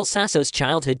reads Will Sasso's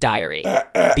childhood diary.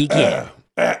 Begin.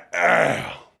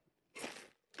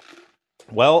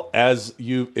 Well,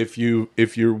 if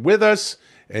you're with us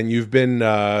and you've been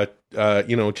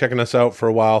checking us out for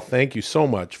a while, thank you so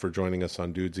much for joining us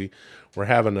on Dudesy. We're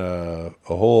having a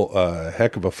whole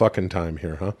heck of a fucking time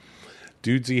here, huh?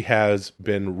 Dudesy has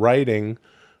been writing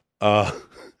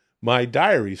my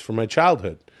diaries from my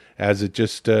childhood, as it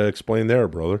just explained there,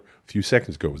 brother. A few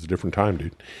seconds ago. It was a different time,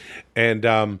 dude. And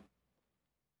I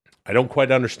don't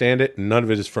quite understand it, and none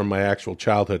of it is from my actual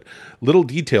childhood. Little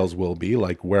details will be,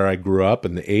 like where I grew up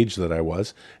and the age that I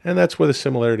was, and that's where the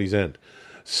similarities end.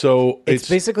 So it's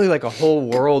basically like a whole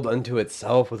world unto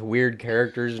itself with weird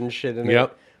characters and shit in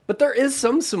it. But there is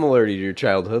some similarity to your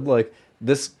childhood. Like,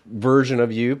 this version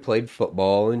of you played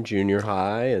football in junior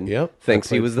high and thinks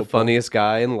he was the funniest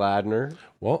guy in Ladner.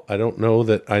 Well, I don't know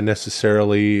that I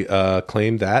necessarily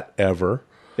claimed that ever.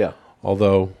 Yeah.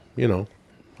 Although,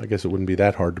 I guess it wouldn't be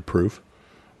that hard to prove,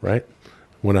 right?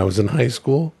 When I was in high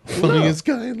school, funniest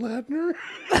guy in Ladner.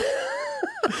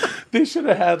 They should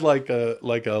have had like a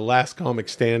last comic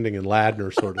standing in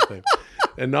Ladner sort of thing.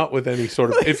 And not with any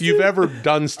sort of... If you've ever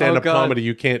done stand-up comedy,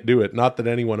 you can't do it. Not that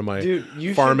anyone in my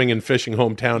farming and fishing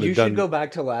hometown You had done... should go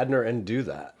back to Ladner and do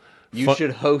that. You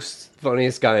should host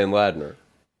Funniest Guy in Ladner.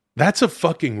 That's a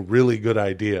fucking really good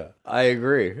idea. I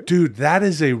agree. Dude, that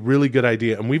is a really good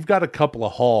idea. And we've got a couple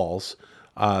of halls.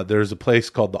 There's a place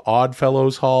called the Odd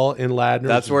Fellows Hall in Ladner.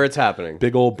 That's where it's happening.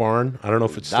 Big old barn. I don't know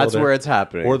if it's still there. That's where it's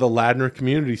happening. Or the Ladner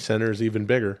Community Center is even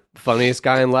bigger. Funniest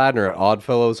Guy in Ladner at Odd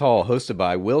Fellows Hall, hosted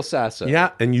by Will Sasso.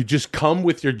 Yeah, and you just come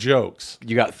with your jokes.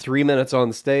 You got 3 minutes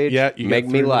on stage. Yeah, you make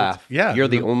me laugh. Yeah. You're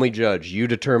the only judge. You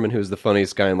determine who's the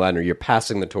funniest guy in Ladner. You're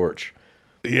passing the torch.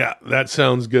 Yeah, that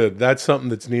sounds good. That's something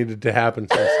that's needed to happen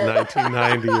since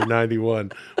 1990 or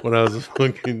 91 when I was a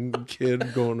fucking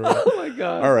kid going around. Oh my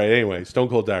God. All right, anyway, Stone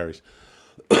Cold Diaries.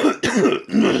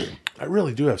 I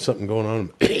really do have something going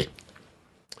on.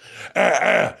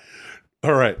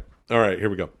 All right, here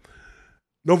we go.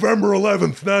 November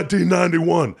 11th,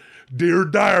 1991. Dear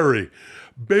Diary,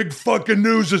 big fucking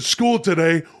news at school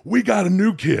today. We got a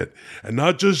new kid. And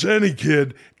not just any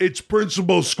kid. It's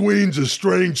Principal Squeen's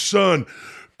estranged son,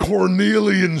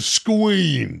 Cornelian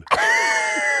Squeen.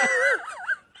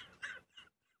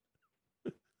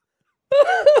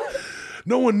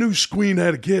 No one knew Squeen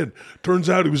had a kid. Turns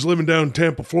out he was living down in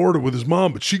Tampa, Florida with his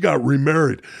mom, but she got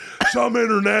remarried. Some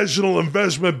international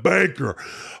investment banker.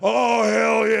 Oh,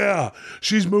 hell yeah.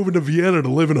 She's moving to Vienna to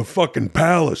live in a fucking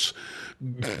palace.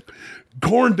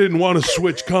 Corn didn't want to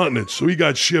switch continents, so he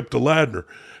got shipped to Ladner.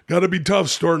 Got to be tough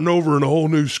starting over in a whole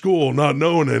new school, not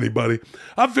knowing anybody.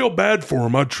 I feel bad for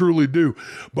him, I truly do.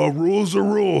 But rules are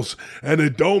rules, and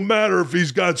it don't matter if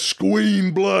he's got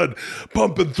Squeen blood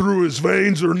pumping through his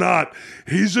veins or not.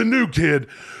 He's a new kid,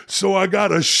 so I got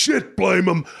to shit blame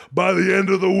him by the end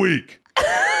of the week.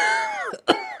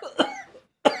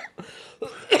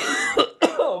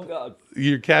 Oh, God.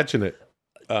 You're catching it.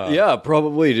 Yeah,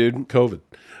 probably, dude. COVID.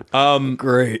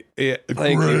 Great. Yeah,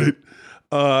 Thank you. great.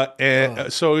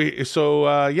 So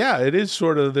yeah, it is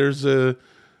sort of there's a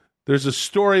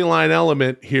storyline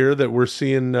element here that we're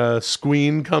seeing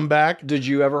Squeen come back. Did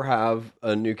you ever have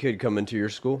a new kid come into your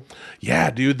school?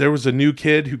 Yeah, dude, there was a new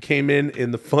kid who came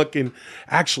in the fucking.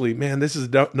 Actually, man, this is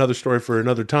another story for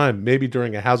another time. Maybe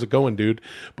during a How's It Going, dude.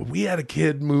 But we had a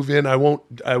kid move in.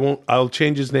 I'll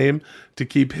change his name to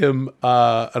keep him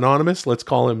anonymous. Let's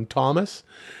call him Thomas.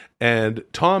 And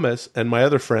Thomas and my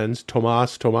other friends,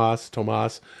 Tomas,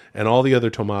 and all the other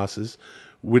Tomases,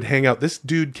 would hang out. This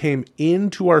dude came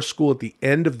into our school at the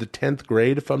end of the 10th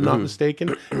grade, if I'm not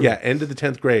mistaken. Yeah, end of the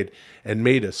 10th grade, and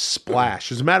made a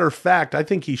splash. As a matter of fact, I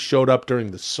think he showed up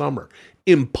during the summer.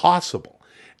 Impossible.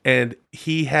 And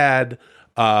he had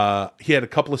a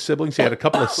couple of siblings. He had a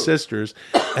couple of sisters,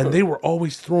 and they were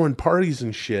always throwing parties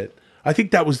and shit. I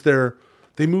think that was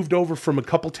they moved over from a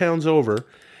couple towns over.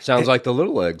 Sounds like the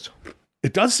Little Legs.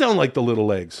 It does sound like the Little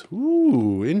Legs.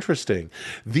 Ooh, interesting.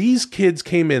 These kids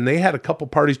came in. They had a couple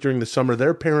parties during the summer.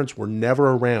 Their parents were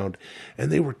never around,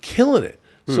 and they were killing it.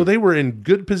 So they were in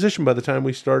good position by the time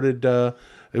we started.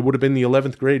 It would have been the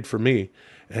 11th grade for me.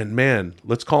 And man,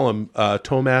 let's call him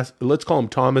Thomas. Let's call him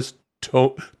Thomas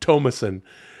Thomason.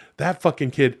 That fucking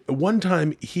kid. One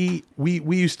time we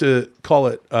used to call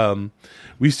it.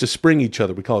 We used to spring each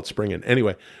other. We call it springing.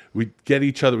 Anyway, we'd get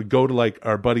each other. We'd go to like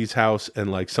our buddy's house,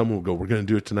 and like someone would go, "We're going to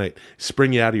do it tonight."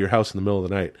 Spring you out of your house in the middle of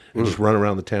the night and just run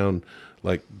around the town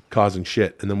like causing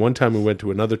shit. And then one time we went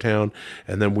to another town,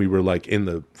 and then we were like in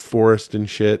the forest and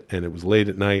shit, and it was late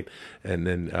at night. And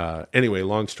then anyway,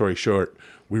 long story short,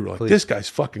 we were like, this guy's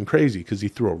fucking crazy because he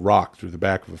threw a rock through the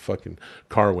back of a fucking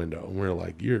car window. And we were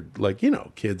like, you're like,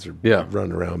 kids are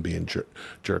running around being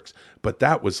jerks. But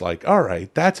that was like, all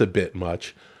right, that's a bit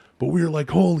much. But we were like,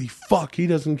 holy fuck, he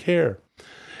doesn't care.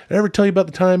 Did I ever tell you about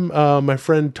the time my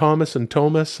friend Thomas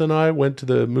and I went to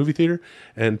the movie theater,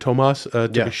 and Tomas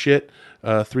took a shit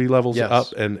 3 levels up,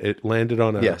 and it landed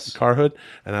on a car hood,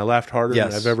 and I laughed harder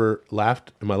than I've ever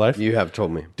laughed in my life? You have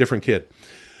told me. Different kid.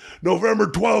 November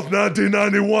 12th,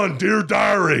 1991. Dear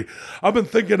Diary, I've been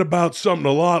thinking about something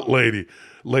a lot lately.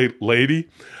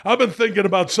 I've been thinking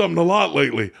about something a lot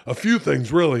lately. A few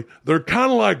things, really. They're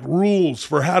kind of like rules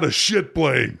for how to shit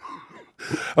blame.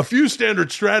 A few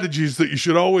standard strategies that you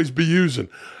should always be using.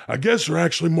 I guess they're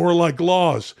actually more like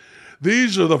laws.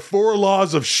 These are the 4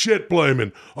 laws of shit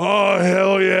blaming. Oh,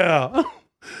 hell yeah.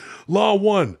 Law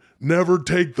 1, never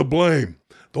take the blame.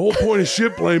 The whole point of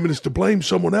shit blaming is to blame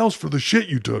someone else for the shit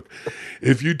you took.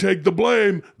 If you take the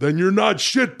blame, then you're not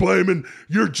shit blaming,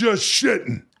 you're just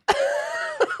shitting.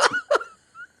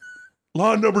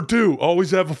 Law number 2,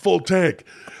 always have a full tank.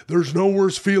 There's no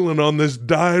worse feeling on this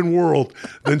dying world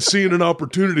than seeing an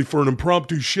opportunity for an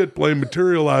impromptu shit blame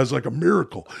materialize like a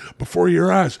miracle before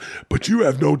your eyes, but you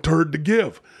have no turd to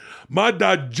give. My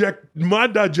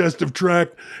digestive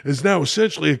tract is now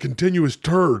essentially a continuous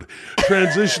turd,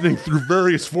 transitioning through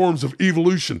various forms of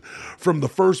evolution, from the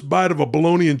first bite of a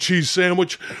bologna and cheese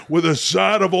sandwich with a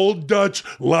side of Old Dutch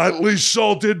lightly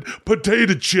salted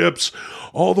potato chips,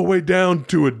 all the way down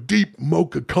to a deep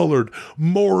mocha-colored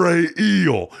moray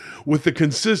eel with the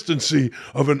consistency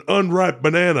of an unripe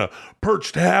banana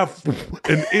perched half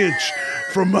an inch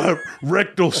from my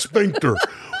rectal sphincter,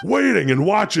 waiting and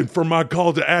watching for my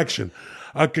call to action.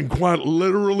 I can quite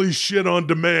literally shit on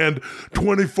demand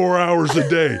 24 hours a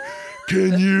day.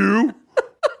 Can you?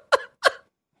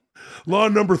 Law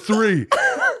number 3,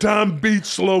 time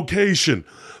beats location.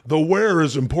 The where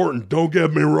is important, don't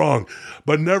get me wrong,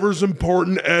 but never as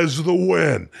important as the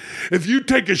when. If you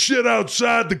take a shit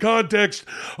outside the context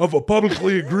of a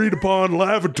publicly agreed upon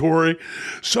lavatory,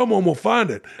 someone will find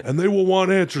it, and they will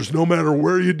want answers no matter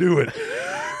where you do it.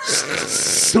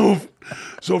 So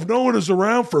if no one is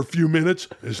around for a few minutes,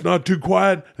 it's not too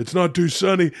quiet, it's not too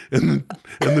sunny, and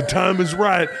the time is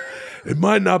right, it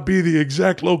might not be the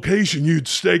exact location you'd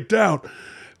staked out.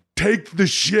 Take the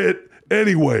shit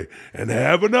anyway, and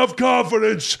have enough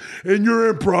confidence in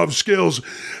your improv skills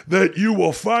that you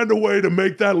will find a way to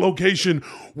make that location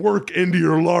work into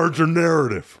your larger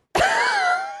narrative.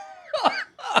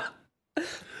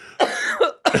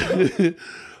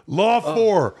 Law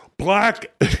 4,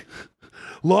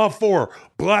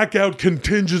 blackout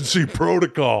contingency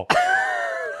protocol.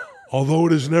 Although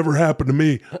it has never happened to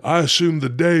me, I assume the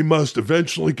day must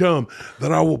eventually come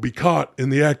that I will be caught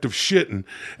in the act of shitting,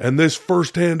 and this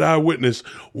first-hand eyewitness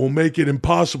will make it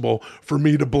impossible for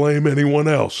me to blame anyone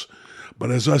else.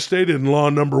 But as I stated in law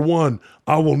number 1,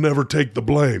 I will never take the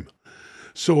blame.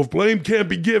 So if blame can't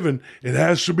be given, it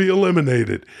has to be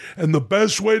eliminated. And the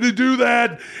best way to do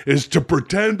that is to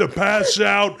pretend to pass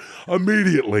out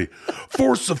immediately.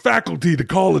 Force the faculty to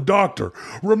call a doctor.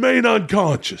 Remain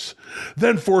unconscious.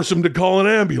 Then force them to call an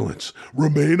ambulance.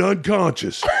 Remain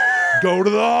unconscious. Go to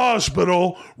the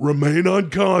hospital. Remain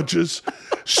unconscious.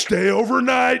 Stay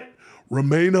overnight.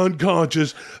 Remain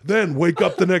unconscious, then wake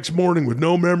up the next morning with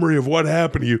no memory of what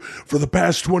happened to you for the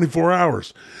past 24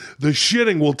 hours. The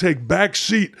shitting will take back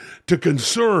seat to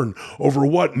concern over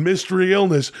what mystery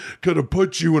illness could have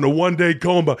put you in a one-day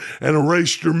coma and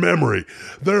erased your memory.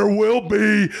 There will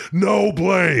be no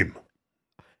blame.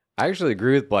 I actually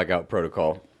agree with blackout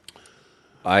protocol.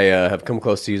 I have come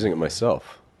close to using it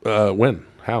myself. When?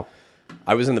 How?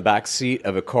 I was in the back seat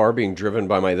of a car being driven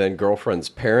by my then girlfriend's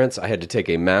parents. I had to take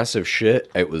a massive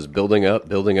shit. It was building up.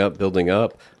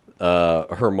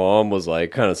 Her mom was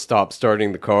like, kind of stop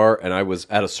starting the car, and I was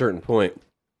at a certain point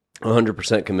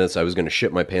 100% convinced I was going to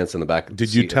shit my pants in the back.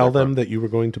 Did you tell them that you were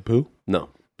going to poo? No.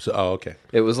 So, okay.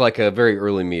 It was like a very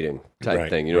early meeting type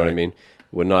thing. You know what I mean?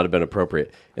 Would not have been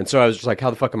appropriate. And so I was just like, how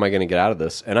the fuck am I going to get out of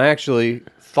this? And I actually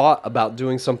thought about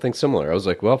doing something similar. I was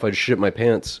like, well, if I just shit my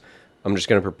pants, I'm just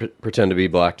going to pretend to be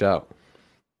blacked out.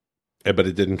 But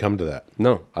it didn't come to that.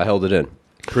 No, I held it in.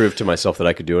 Proved to myself that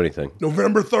I could do anything.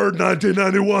 November 3rd,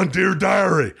 1991, Dear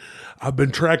Diary. I've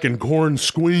been tracking Corn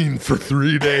Squeen for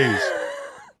 3 days.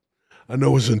 I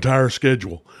know his entire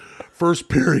schedule. First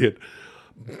period,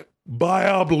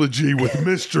 biology with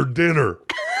Mr. Dinner.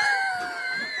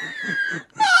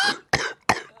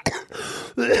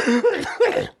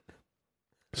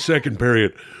 Second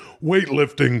period,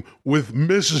 weightlifting with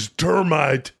Mrs.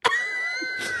 Termite.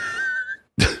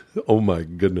 Oh my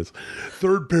goodness.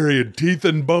 Third period, teeth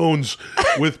and bones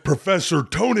with Professor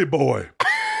Tony Boy.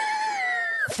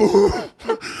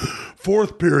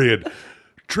 Fourth period,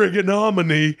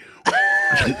 trigonometry.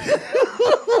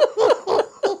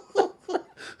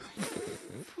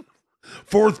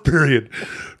 Fourth period,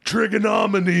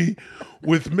 trigonometry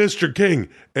with Mr. King,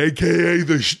 a.k.a.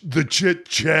 the Chit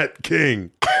Chat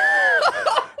King.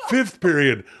 Fifth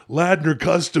period, Ladner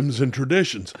Customs and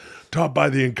Traditions, taught by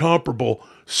the incomparable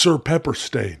Sir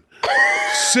Pepperstain.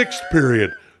 Sixth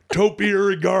period,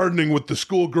 topiary gardening with the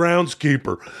school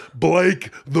groundskeeper,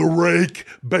 Blake the Rake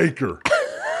Baker.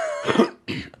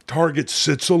 Target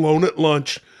sits alone at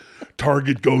lunch.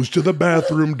 Target goes to the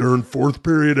bathroom during fourth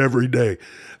period every day.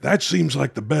 That seems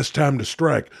like the best time to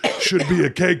strike. Should be a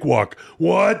cakewalk.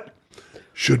 What?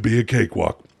 Should be a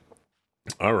cakewalk.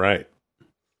 All right.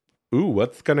 Ooh,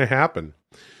 what's going to happen?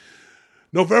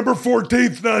 November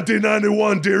 14th,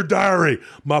 1991, Dear Diary.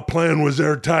 My plan was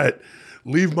airtight.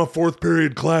 Leave my fourth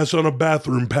period class on a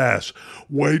bathroom pass.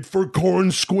 Wait for Corn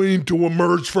Squeen to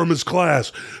emerge from his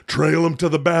class. Trail him to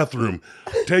the bathroom.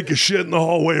 Take a shit in the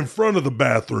hallway in front of the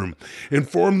bathroom.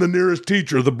 Inform the nearest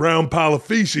teacher of the brown pile of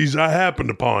feces I happened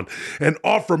upon. And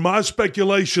offer my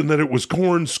speculation that it was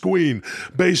Corn Squeen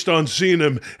based on seeing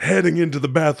him heading into the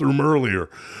bathroom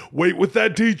earlier. Wait with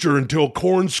that teacher until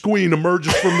Corn Squeen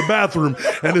emerges from the bathroom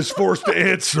and is forced to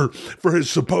answer for his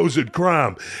supposed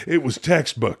crime. It was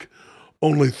textbook.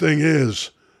 Only thing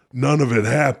is, none of it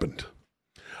happened.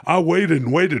 I waited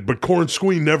and waited, but Corn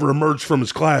Squeen never emerged from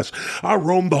his class. I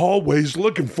roamed the hallways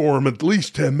looking for him at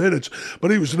least 10 minutes, but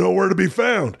he was nowhere to be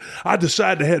found. I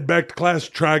decided to head back to class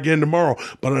to try again tomorrow,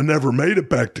 but I never made it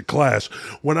back to class.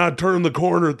 When I turned the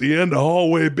corner at the end of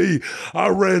hallway B, I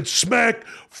ran smack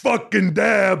fucking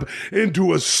dab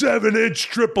into a 7-inch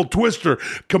triple twister,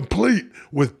 complete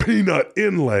with peanut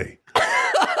inlay.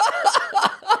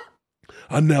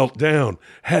 I knelt down,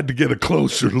 had to get a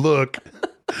closer look.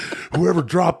 Whoever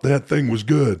dropped that thing was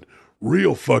good.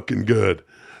 Real fucking good.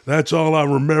 That's all I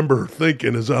remember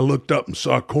thinking as I looked up and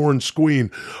saw Corn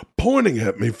Squeen pointing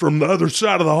at me from the other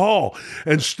side of the hall,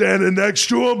 and standing next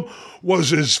to him was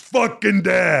his fucking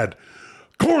dad.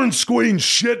 Corn Squeen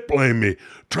shit blamed me.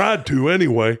 Tried to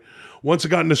anyway. Once I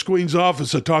got into Squeen's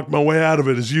office, I talked my way out of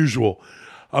it as usual.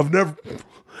 I've never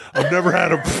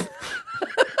had a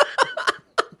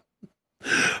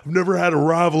I've never had a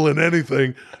rival in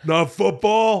anything. Not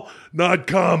football, not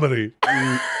comedy.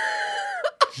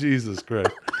 Jesus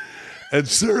Christ. And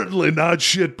certainly not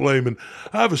shit blaming.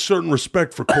 I have a certain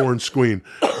respect for Corn Squeen,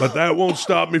 but that won't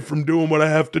stop me from doing what I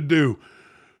have to do.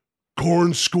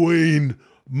 Corn Squeen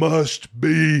must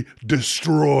be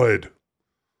destroyed.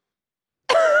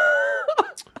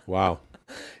 Wow.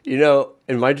 You know,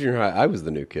 in my junior high, I was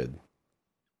the new kid.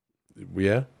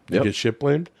 Yeah? You Yep. get shit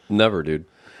blamed? Never, dude.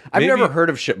 I've never heard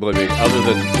of shit blaming other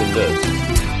than this.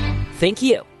 Thank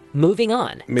you. Moving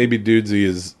on. Maybe Dudesy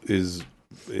is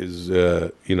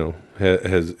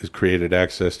has created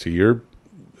access to your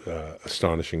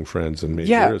astonishing friends and made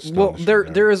your Yeah, astonishing well,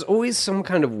 friends. there is always some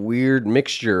kind of weird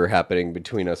mixture happening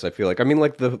between us, I feel like. I mean,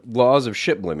 like the laws of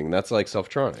shit blaming, that's like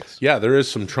self-tronics. Yeah, there is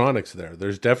some tronics there.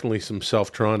 There's definitely some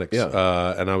self-tronics.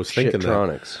 Yeah. And I was thinking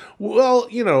Shit-tronics. Well,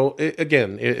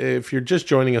 again, if you're just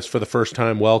joining us for the first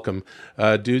time, welcome.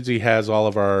 Dudesy has all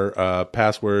of our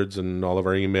passwords and all of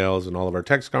our emails and all of our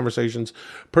text conversations,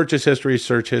 purchase histories,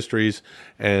 search histories,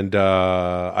 and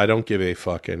I don't give a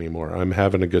fuck anymore. I'm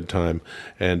having a good time.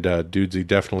 And Dudesy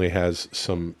definitely has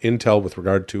some intel with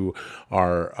regard to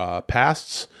our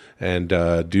pasts, and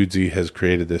Dudesy has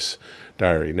created this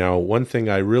diary. Now, one thing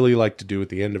I really like to do at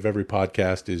the end of every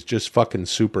podcast is just fucking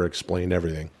super explain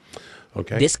everything.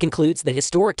 Okay. This concludes the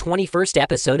historic 21st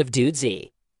episode of Dude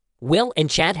Z. Will and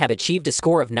Chad have achieved a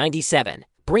score of 97,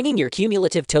 bringing your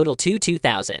cumulative total to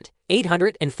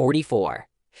 2,844.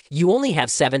 You only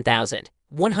have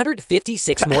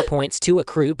 7,156 more points to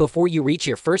accrue before you reach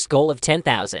your first goal of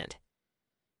 10,000.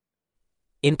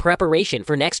 In preparation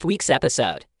for next week's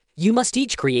episode, you must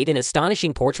each create an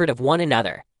astonishing portrait of one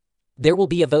another. There will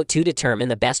be a vote to determine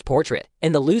the best portrait,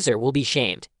 and the loser will be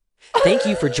shamed. Thank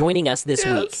you for joining us this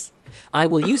week. I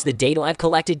will use the data I've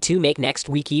collected to make next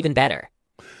week even better.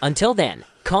 Until then,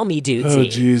 call me Dude Z. Oh,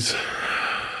 jeez.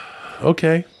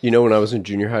 Okay. You know, when I was in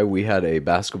junior high, we had a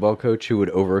basketball coach who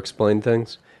would over-explain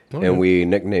things, and we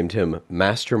nicknamed him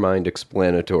Mastermind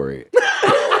Explanatory.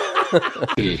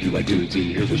 If you like Dude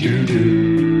Z, here's what you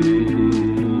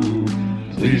do.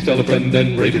 Please tell a friend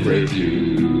and rate and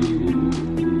review.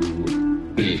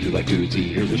 If you like Dude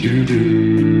Z, here's what you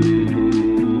do.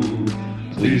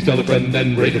 Please tell a friend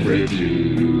and rate and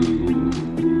review.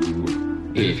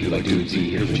 If you like Dude Z,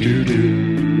 here's what you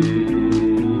do.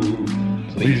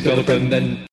 Please tell a friend and